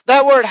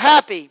 That word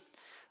happy,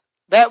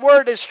 that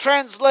word is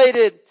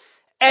translated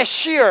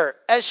ashir.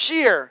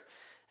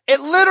 It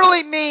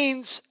literally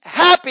means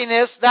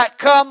happiness that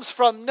comes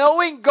from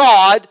knowing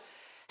God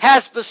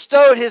has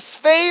bestowed His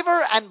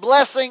favor and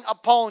blessing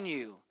upon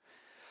you.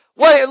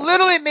 What it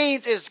literally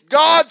means is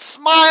God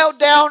smiled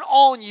down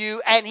on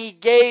you and He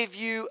gave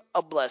you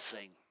a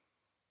blessing.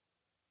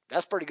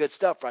 That's pretty good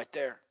stuff right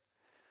there.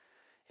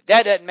 If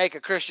that doesn't make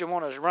a Christian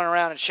want to run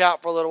around and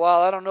shout for a little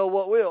while, I don't know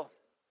what will.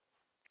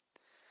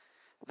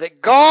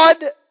 That God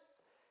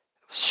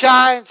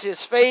shines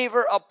His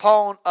favor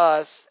upon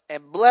us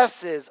and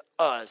blesses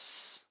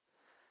us.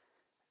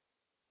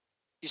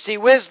 You see,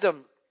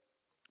 wisdom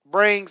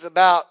brings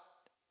about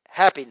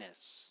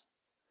happiness.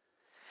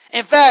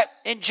 In fact,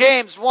 in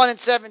James 1 and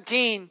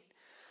 17,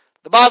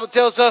 the Bible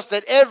tells us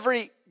that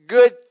every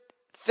good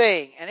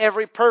thing and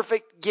every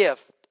perfect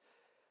gift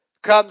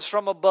comes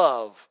from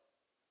above,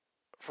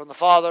 from the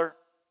Father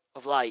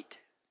of light.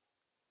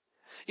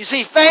 You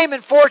see, fame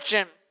and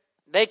fortune,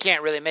 they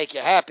can't really make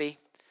you happy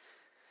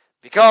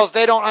because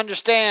they don't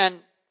understand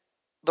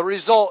the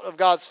result of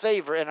God's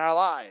favor in our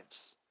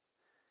lives.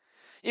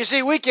 You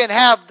see, we can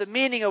have the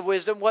meaning of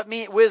wisdom, what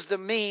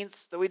wisdom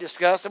means that we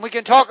discussed, and we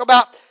can talk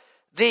about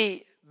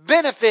the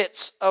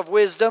benefits of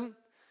wisdom.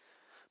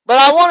 But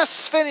I want to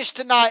finish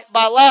tonight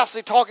by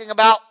lastly talking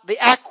about the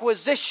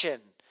acquisition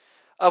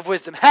of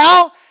wisdom.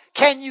 How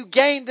can you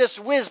gain this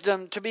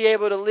wisdom to be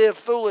able to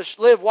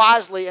live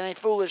wisely in a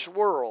foolish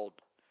world?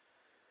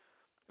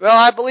 Well,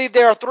 I believe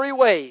there are 3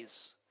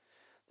 ways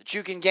that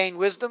you can gain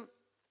wisdom.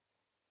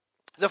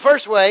 The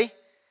first way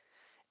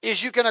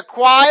is you can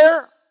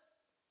acquire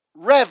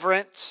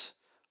reverence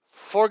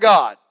for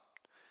God.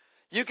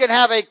 You can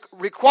have a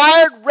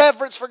required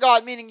reverence for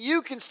God, meaning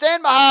you can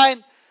stand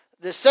behind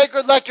the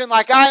sacred lectern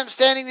like I am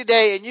standing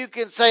today and you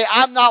can say,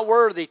 I'm not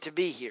worthy to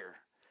be here.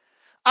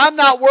 I'm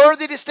not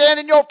worthy to stand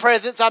in your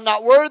presence. I'm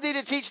not worthy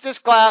to teach this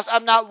class.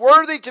 I'm not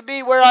worthy to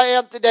be where I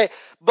am today.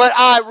 But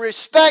I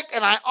respect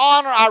and I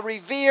honor, I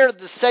revere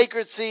the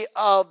sacredcy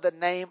of the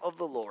name of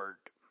the Lord.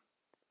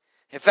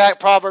 In fact,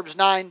 Proverbs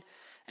 9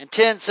 and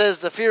 10 says,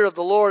 the fear of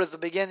the Lord is the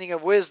beginning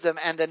of wisdom,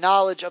 and the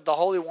knowledge of the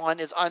Holy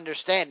One is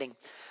understanding.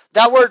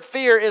 That word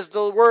fear is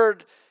the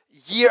word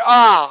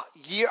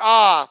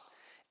yirah.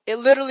 It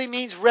literally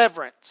means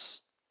reverence.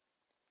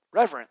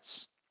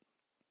 Reverence.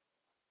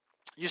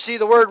 You see,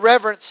 the word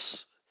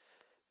reverence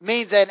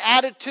means an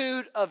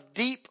attitude of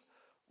deep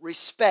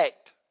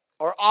respect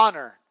or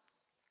honor.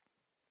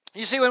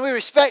 You see, when we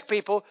respect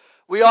people,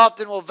 we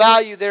often will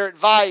value their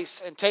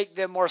advice and take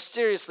them more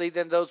seriously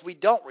than those we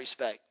don't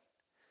respect.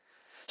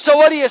 So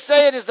what he is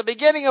saying is the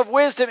beginning of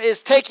wisdom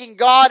is taking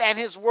God and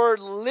His Word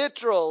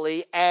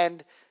literally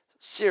and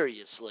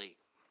seriously.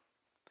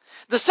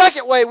 The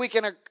second way we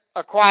can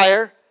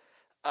acquire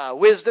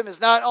wisdom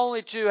is not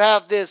only to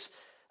have this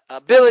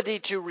ability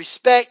to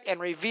respect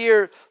and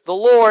revere the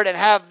Lord and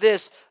have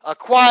this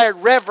acquired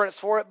reverence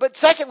for it, but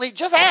secondly,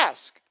 just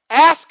ask.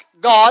 Ask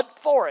God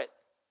for it.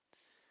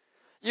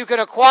 You can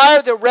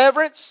acquire the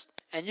reverence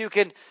and you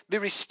can be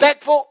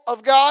respectful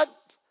of God,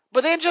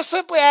 but then just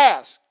simply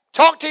ask.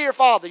 Talk to your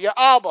Father, your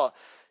Abba,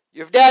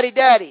 your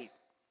daddy.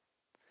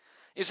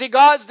 You see,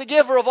 God's the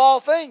giver of all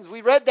things.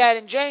 We read that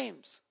in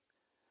James.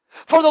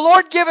 For the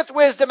Lord giveth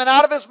wisdom, and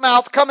out of His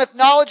mouth cometh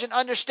knowledge and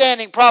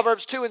understanding,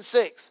 Proverbs 2 and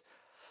 6.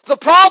 The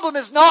problem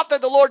is not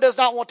that the Lord does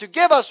not want to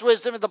give us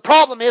wisdom. The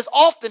problem is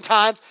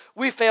oftentimes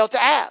we fail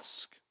to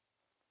ask.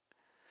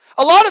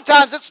 A lot of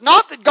times it's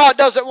not that God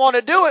doesn't want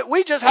to do it.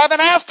 We just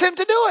haven't asked Him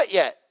to do it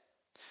yet.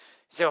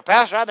 You say, well,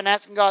 Pastor, I've been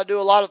asking God to do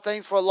a lot of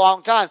things for a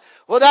long time.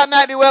 Well, that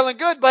might be well and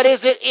good, but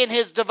is it in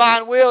His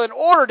divine will and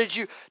order?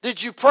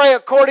 Did you pray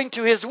according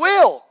to His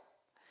will?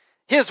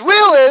 His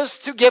will is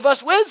to give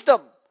us wisdom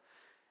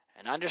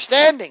and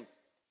understanding.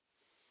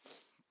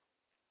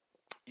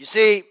 You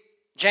see,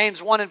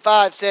 James 1 and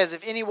 5 says,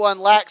 if anyone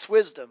lacks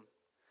wisdom,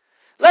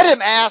 let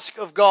him ask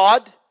of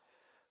God,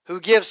 who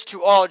gives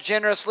to all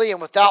generously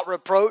and without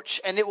reproach,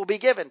 and it will be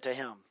given to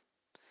him.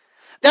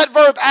 That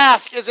verb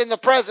ask is in the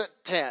present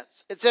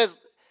tense. It says,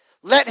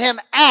 let him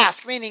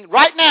ask, meaning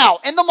right now,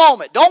 in the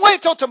moment. Don't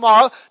wait till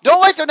tomorrow.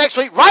 Don't wait till next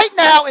week. Right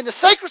now, in the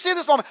sacredcy of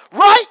this moment,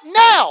 right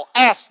now,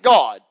 ask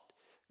God.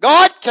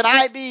 God, can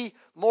I be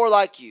more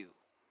like you?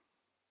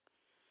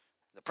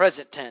 The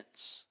present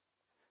tense.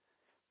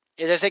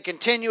 It is a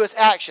continuous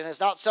action. It's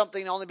not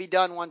something that only be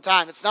done one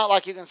time. It's not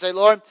like you can say,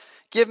 Lord,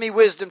 give me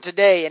wisdom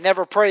today, and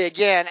never pray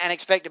again and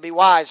expect to be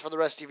wise for the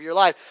rest of your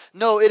life.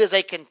 No, it is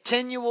a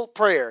continual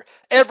prayer.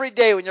 Every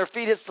day when your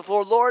feet hits the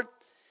floor, Lord,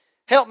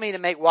 help me to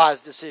make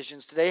wise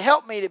decisions today.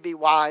 Help me to be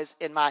wise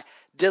in my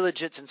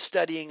diligence and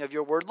studying of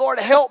your word. Lord,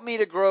 help me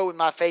to grow in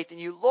my faith in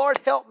you. Lord,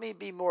 help me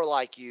be more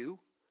like you.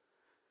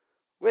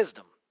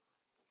 Wisdom.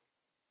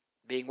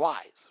 Being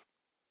wise.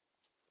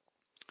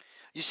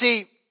 You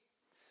see,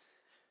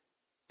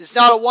 it's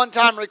not a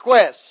one-time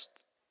request,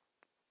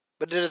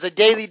 but it is a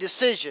daily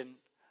decision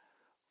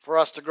for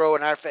us to grow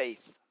in our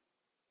faith.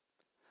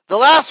 The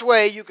last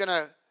way you can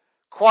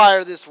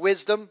acquire this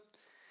wisdom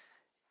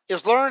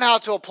is learn how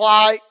to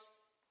apply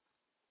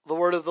the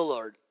word of the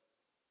Lord.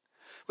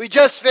 We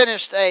just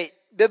finished a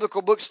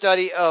biblical book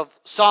study of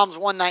Psalms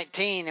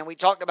 119, and we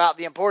talked about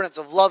the importance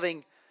of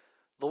loving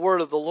the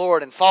word of the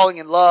Lord and falling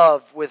in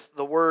love with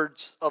the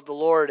words of the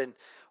Lord and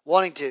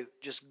wanting to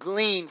just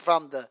glean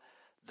from the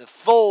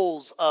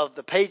folds of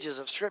the pages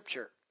of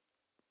Scripture.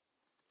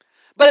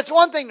 But it's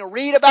one thing to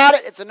read about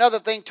it, it's another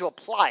thing to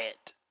apply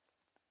it.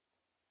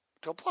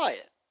 To apply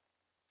it.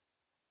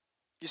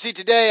 You see,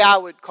 today I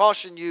would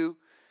caution you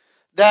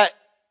that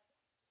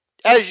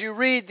as you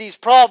read these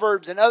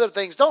proverbs and other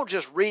things, don't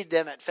just read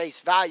them at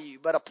face value,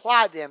 but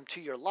apply them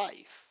to your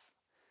life.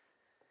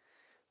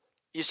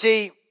 You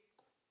see,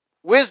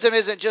 wisdom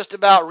isn't just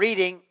about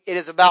reading, it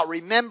is about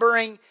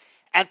remembering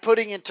and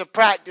putting into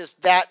practice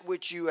that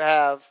which you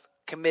have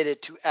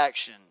committed to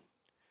action.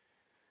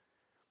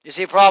 You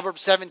see,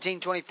 Proverbs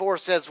 17:24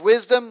 says,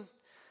 wisdom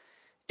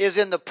is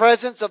in the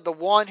presence of the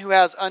one who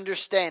has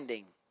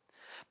understanding.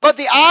 But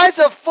the eyes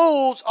of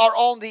fools are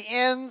on the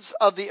ends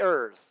of the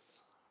earth.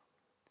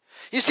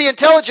 You see,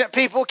 intelligent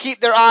people keep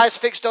their eyes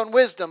fixed on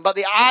wisdom, but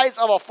the eyes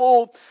of a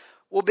fool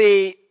will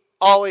be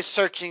always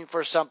searching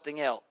for something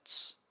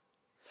else.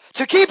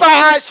 To keep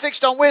our eyes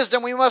fixed on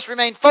wisdom, we must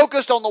remain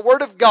focused on the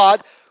Word of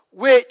God,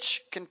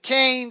 which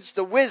contains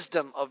the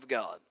wisdom of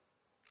God.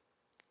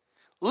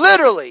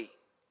 Literally,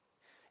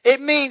 it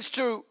means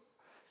to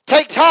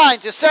take time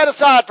to set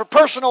aside for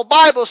personal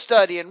Bible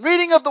study and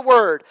reading of the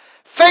Word,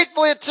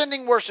 faithfully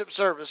attending worship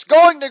service,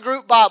 going to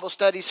group Bible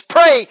studies,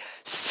 praying,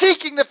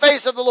 seeking the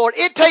face of the Lord.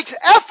 It takes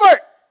effort.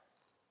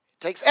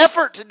 It takes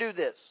effort to do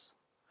this.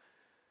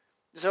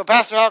 You say, well,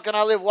 Pastor, how can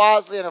I live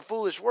wisely in a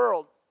foolish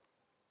world?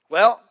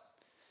 Well,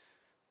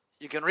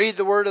 you can read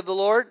the Word of the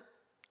Lord.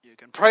 You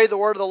can pray the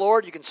Word of the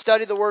Lord. You can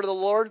study the Word of the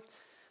Lord.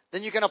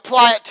 Then you can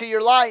apply it to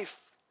your life.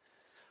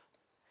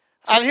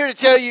 I'm here to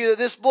tell you that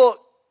this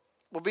book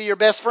will be your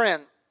best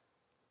friend.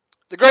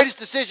 The greatest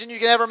decision you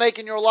can ever make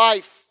in your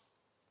life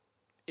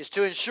is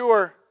to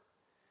ensure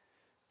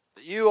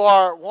that you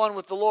are one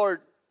with the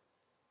Lord.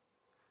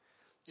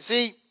 You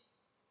see,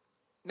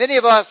 many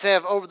of us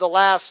have, over the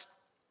last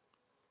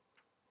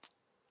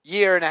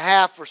year and a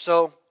half or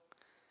so,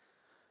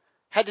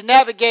 had to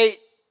navigate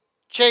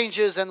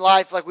changes in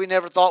life like we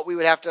never thought we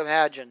would have to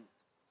imagine.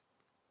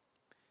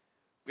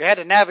 We had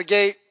to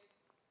navigate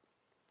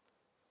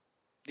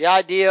the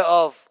idea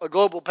of a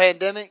global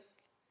pandemic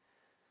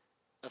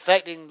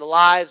affecting the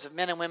lives of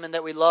men and women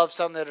that we love,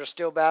 some that are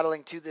still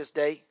battling to this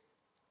day.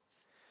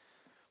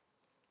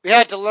 We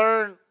had to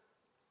learn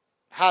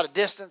how to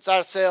distance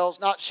ourselves,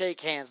 not shake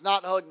hands,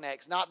 not hug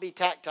necks, not be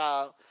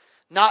tactile,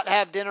 not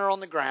have dinner on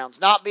the grounds,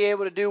 not be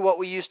able to do what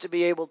we used to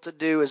be able to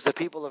do as the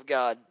people of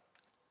God.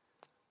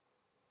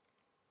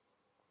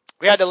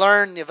 We had to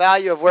learn the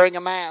value of wearing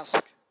a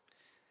mask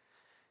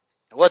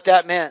and what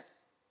that meant.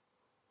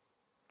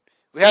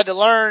 We had to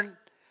learn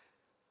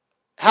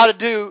how to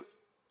do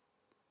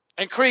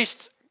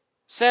increased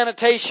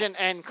sanitation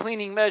and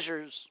cleaning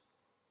measures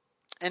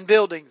in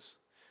buildings.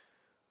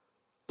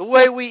 The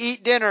way we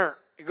eat dinner,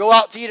 go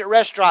out to eat at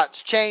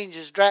restaurants,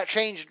 changed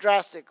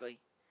drastically.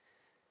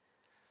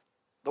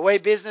 The way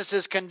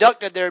businesses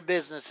conducted their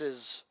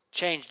businesses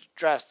changed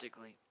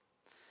drastically.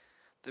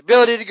 The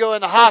ability to go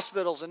into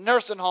hospitals and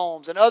nursing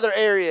homes and other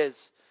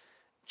areas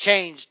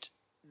changed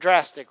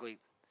drastically.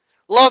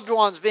 Loved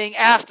ones being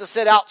asked to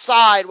sit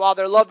outside while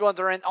their loved ones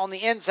are on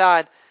the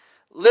inside,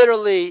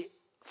 literally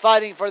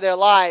fighting for their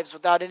lives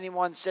without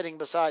anyone sitting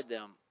beside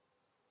them.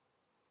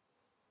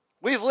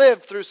 We've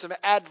lived through some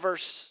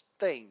adverse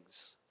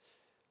things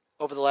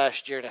over the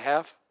last year and a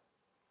half.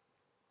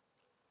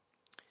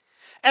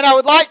 And I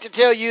would like to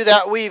tell you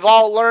that we've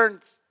all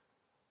learned,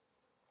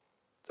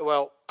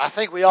 well, I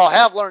think we all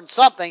have learned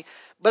something,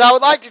 but I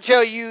would like to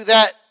tell you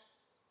that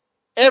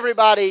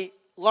everybody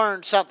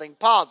learned something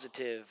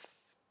positive.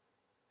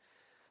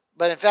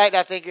 But in fact,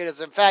 I think it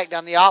is in fact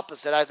done the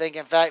opposite. I think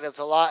in fact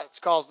it's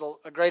caused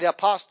a great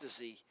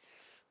apostasy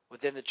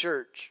within the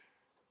church.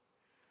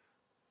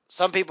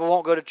 Some people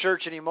won't go to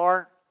church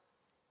anymore.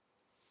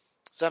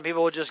 Some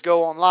people will just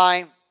go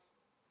online.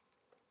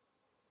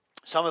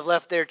 Some have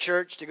left their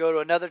church to go to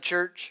another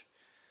church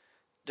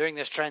during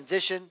this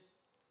transition.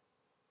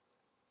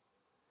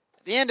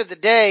 At the end of the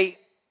day,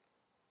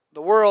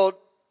 the world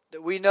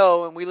that we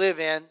know and we live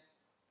in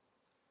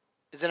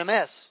is in a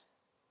mess.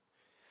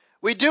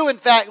 We do, in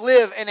fact,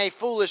 live in a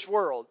foolish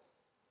world.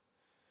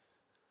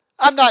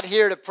 I'm not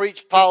here to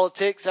preach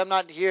politics. I'm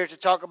not here to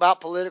talk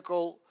about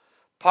political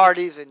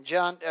parties and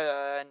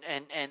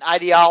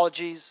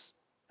ideologies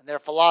and their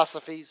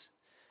philosophies.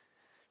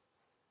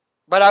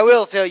 But I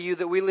will tell you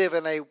that we live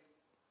in a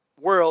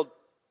world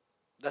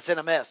that's in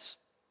a mess.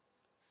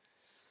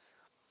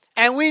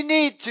 And we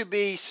need to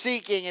be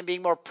seeking and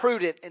being more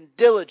prudent and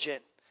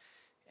diligent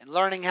in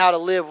learning how to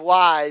live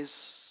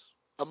wise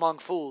among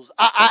fools.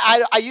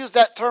 I use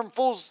that term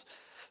fools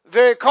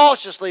very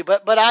cautiously,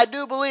 but I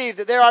do believe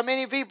that there are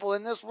many people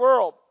in this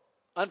world,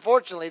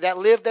 unfortunately, that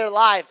live their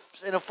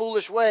lives in a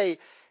foolish way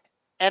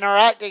and are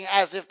acting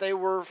as if they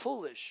were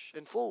foolish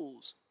and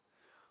fools.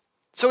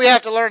 So we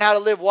have to learn how to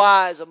live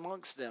wise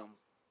amongst them.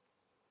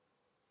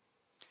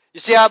 You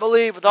see, I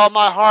believe with all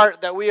my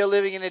heart that we are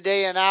living in a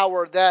day and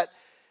hour that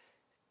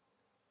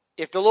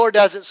if the Lord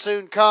doesn't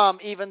soon come,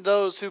 even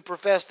those who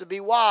profess to be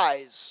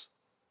wise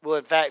will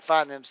in fact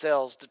find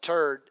themselves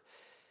deterred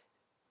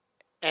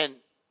and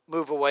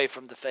move away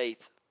from the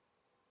faith.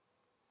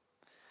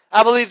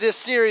 I believe this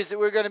series that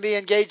we're going to be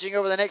engaging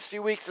over the next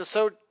few weeks is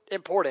so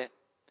important.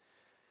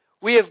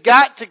 We have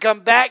got to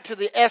come back to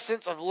the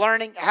essence of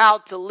learning how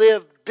to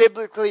live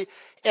biblically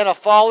in a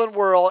fallen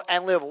world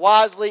and live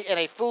wisely in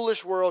a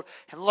foolish world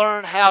and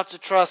learn how to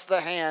trust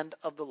the hand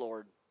of the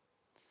Lord.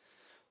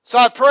 So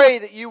I pray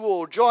that you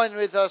will join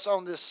with us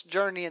on this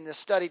journey and this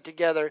study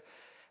together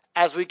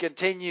as we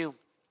continue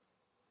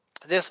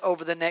this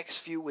over the next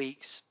few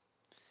weeks.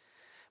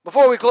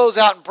 Before we close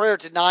out in prayer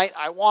tonight,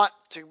 I want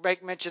to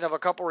make mention of a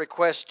couple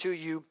requests to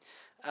you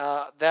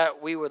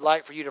that we would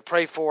like for you to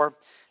pray for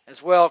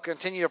as well.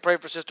 Continue to pray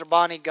for Sister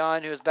Bonnie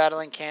Gunn, who is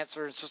battling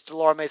cancer, and Sister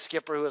Laura Mae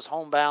Skipper, who is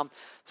homebound,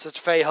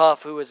 Sister Faye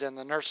Huff, who is in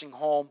the nursing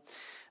home.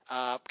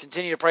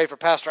 Continue to pray for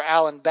Pastor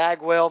Alan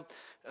Bagwell,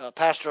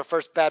 pastor of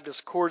First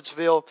Baptist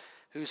Cordsville,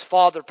 whose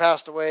father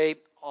passed away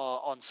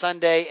on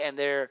Sunday, and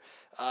they're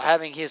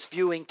having his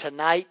viewing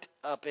tonight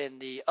up in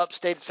the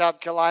upstate of South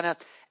Carolina,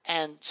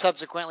 and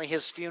subsequently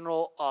his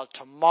funeral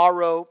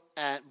tomorrow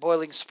at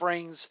Boiling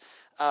Springs,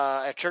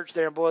 at church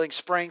there in Boiling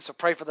Springs. So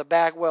pray for the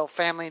Bagwell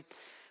family.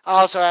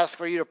 I also ask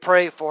for you to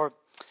pray for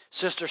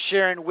Sister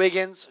Sharon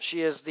Wiggins.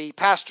 She is the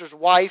pastor's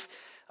wife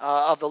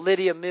of the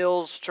Lydia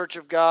Mills Church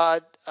of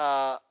God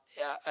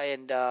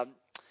in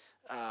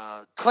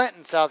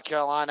Clinton, South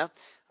Carolina.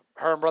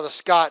 Her and Brother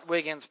Scott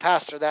Wiggins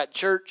pastor that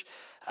church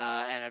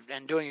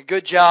and doing a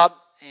good job.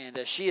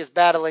 And she is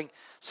battling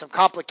some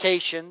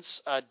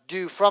complications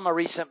due from a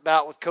recent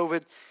bout with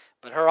COVID.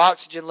 But her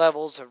oxygen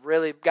levels have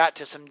really got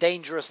to some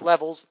dangerous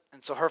levels.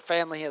 And so her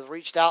family has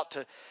reached out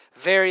to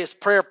various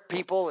prayer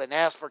people and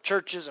asked for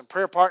churches and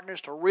prayer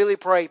partners to really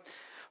pray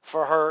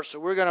for her. So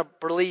we're going to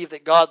believe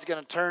that God's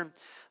going to turn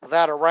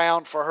that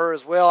around for her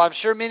as well. I'm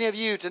sure many of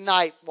you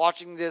tonight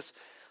watching this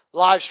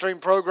live stream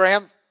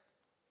program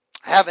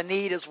have a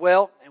need as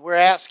well. And we're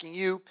asking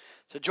you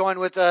to join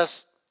with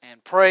us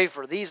and pray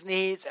for these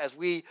needs as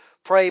we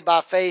pray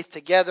by faith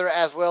together,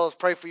 as well as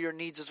pray for your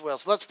needs as well.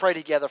 So let's pray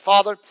together.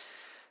 Father,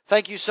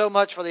 thank you so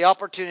much for the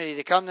opportunity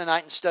to come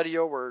tonight and study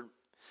your word.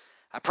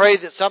 I pray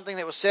that something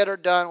that was said or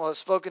done will have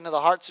spoken to the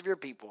hearts of your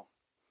people.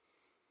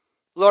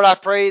 Lord, I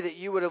pray that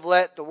you would have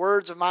let the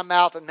words of my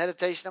mouth and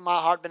meditation of my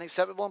heart been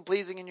acceptable and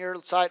pleasing in your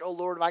sight, O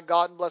Lord, my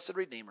God and blessed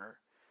Redeemer.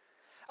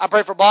 I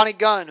pray for Bonnie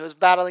Gunn, who is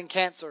battling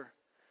cancer.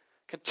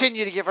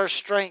 Continue to give her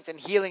strength and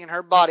healing in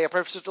her body. I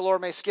pray for Sister Laura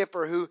Mae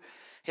Skipper, who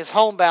is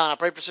homebound. I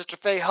pray for Sister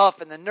Faye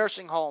Huff in the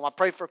nursing home. I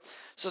pray for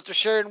Sister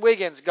Sharon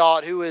Wiggins,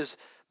 God, who is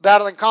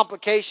battling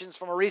complications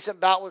from a recent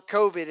bout with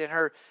COVID, and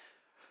her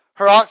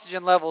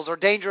oxygen levels are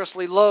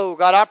dangerously low.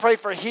 God, I pray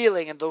for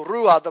healing and the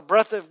Ruah, the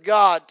breath of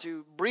God,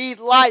 to breathe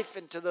life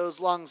into those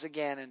lungs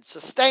again and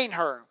sustain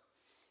her.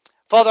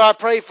 Father, I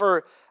pray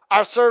for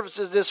our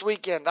services this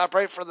weekend. I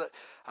pray for the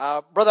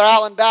Brother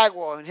Alan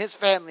Bagwell and his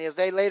family as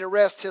they lay to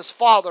rest his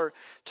father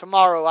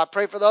tomorrow. I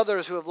pray for the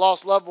others who have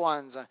lost loved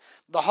ones,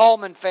 the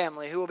Hallman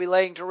family who will be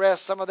laying to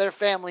rest some of their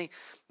family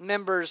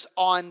members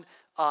on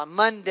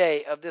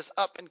Monday of this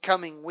up and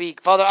coming week.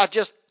 Father,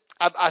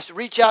 I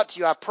reach out to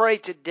you. I pray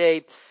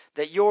today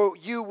that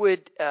you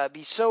would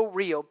be so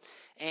real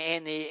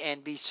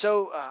and be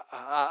so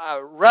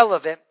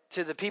relevant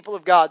to the people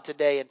of God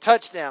today and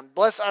touch them.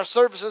 Bless our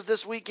services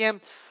this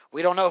weekend.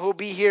 We don't know who will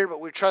be here,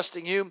 but we're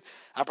trusting you.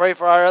 I pray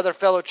for our other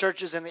fellow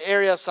churches in the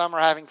area. Some are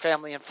having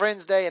Family and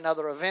Friends Day and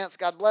other events.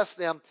 God bless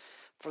them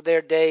for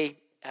their day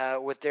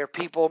with their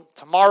people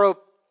tomorrow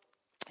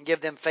and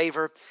give them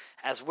favor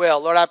as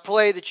well. Lord, I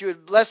pray that you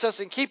would bless us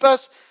and keep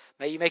us.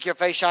 May you make your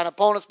face shine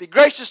upon us. Be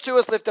gracious to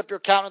us. Lift up your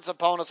countenance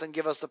upon us and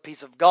give us the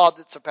peace of God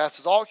that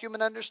surpasses all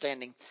human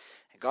understanding.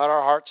 And guard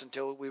our hearts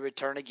until we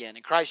return again.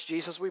 In Christ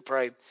Jesus we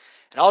pray.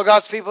 And all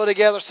God's people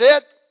together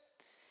said,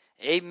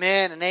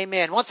 amen and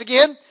amen. Once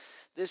again,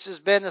 this has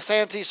been the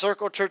Santee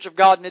Circle Church of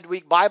God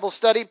Midweek Bible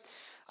Study.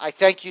 I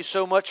thank you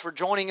so much for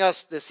joining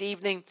us this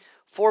evening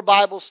for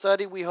Bible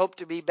study. We hope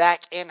to be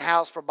back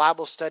in-house for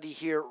Bible study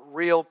here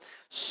real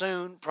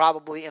soon.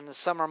 Probably in the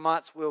summer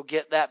months, we'll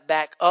get that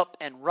back up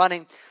and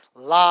running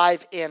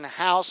live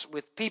in-house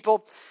with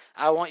people.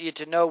 I want you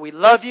to know we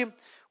love you.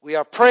 We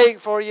are praying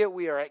for you.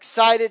 We are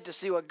excited to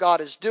see what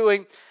God is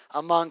doing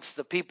amongst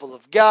the people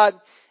of God.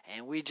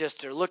 And we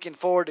just are looking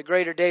forward to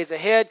greater days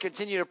ahead.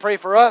 Continue to pray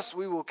for us.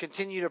 We will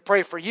continue to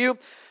pray for you.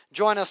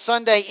 Join us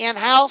Sunday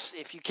in-house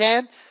if you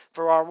can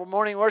for our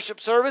morning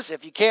worship service.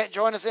 If you can't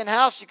join us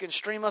in-house, you can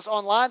stream us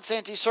online,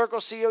 Santee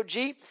Circle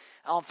COG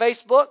on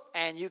Facebook,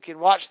 and you can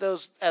watch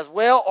those as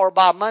well. Or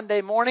by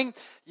Monday morning,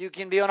 you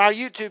can be on our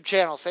YouTube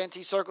channel,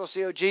 Santee Circle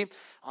COG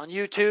on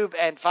YouTube,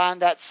 and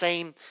find that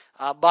same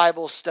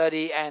Bible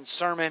study and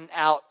sermon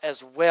out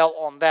as well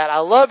on that. I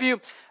love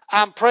you.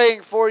 I'm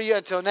praying for you.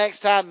 Until next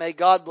time, may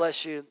God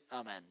bless you.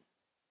 Amen.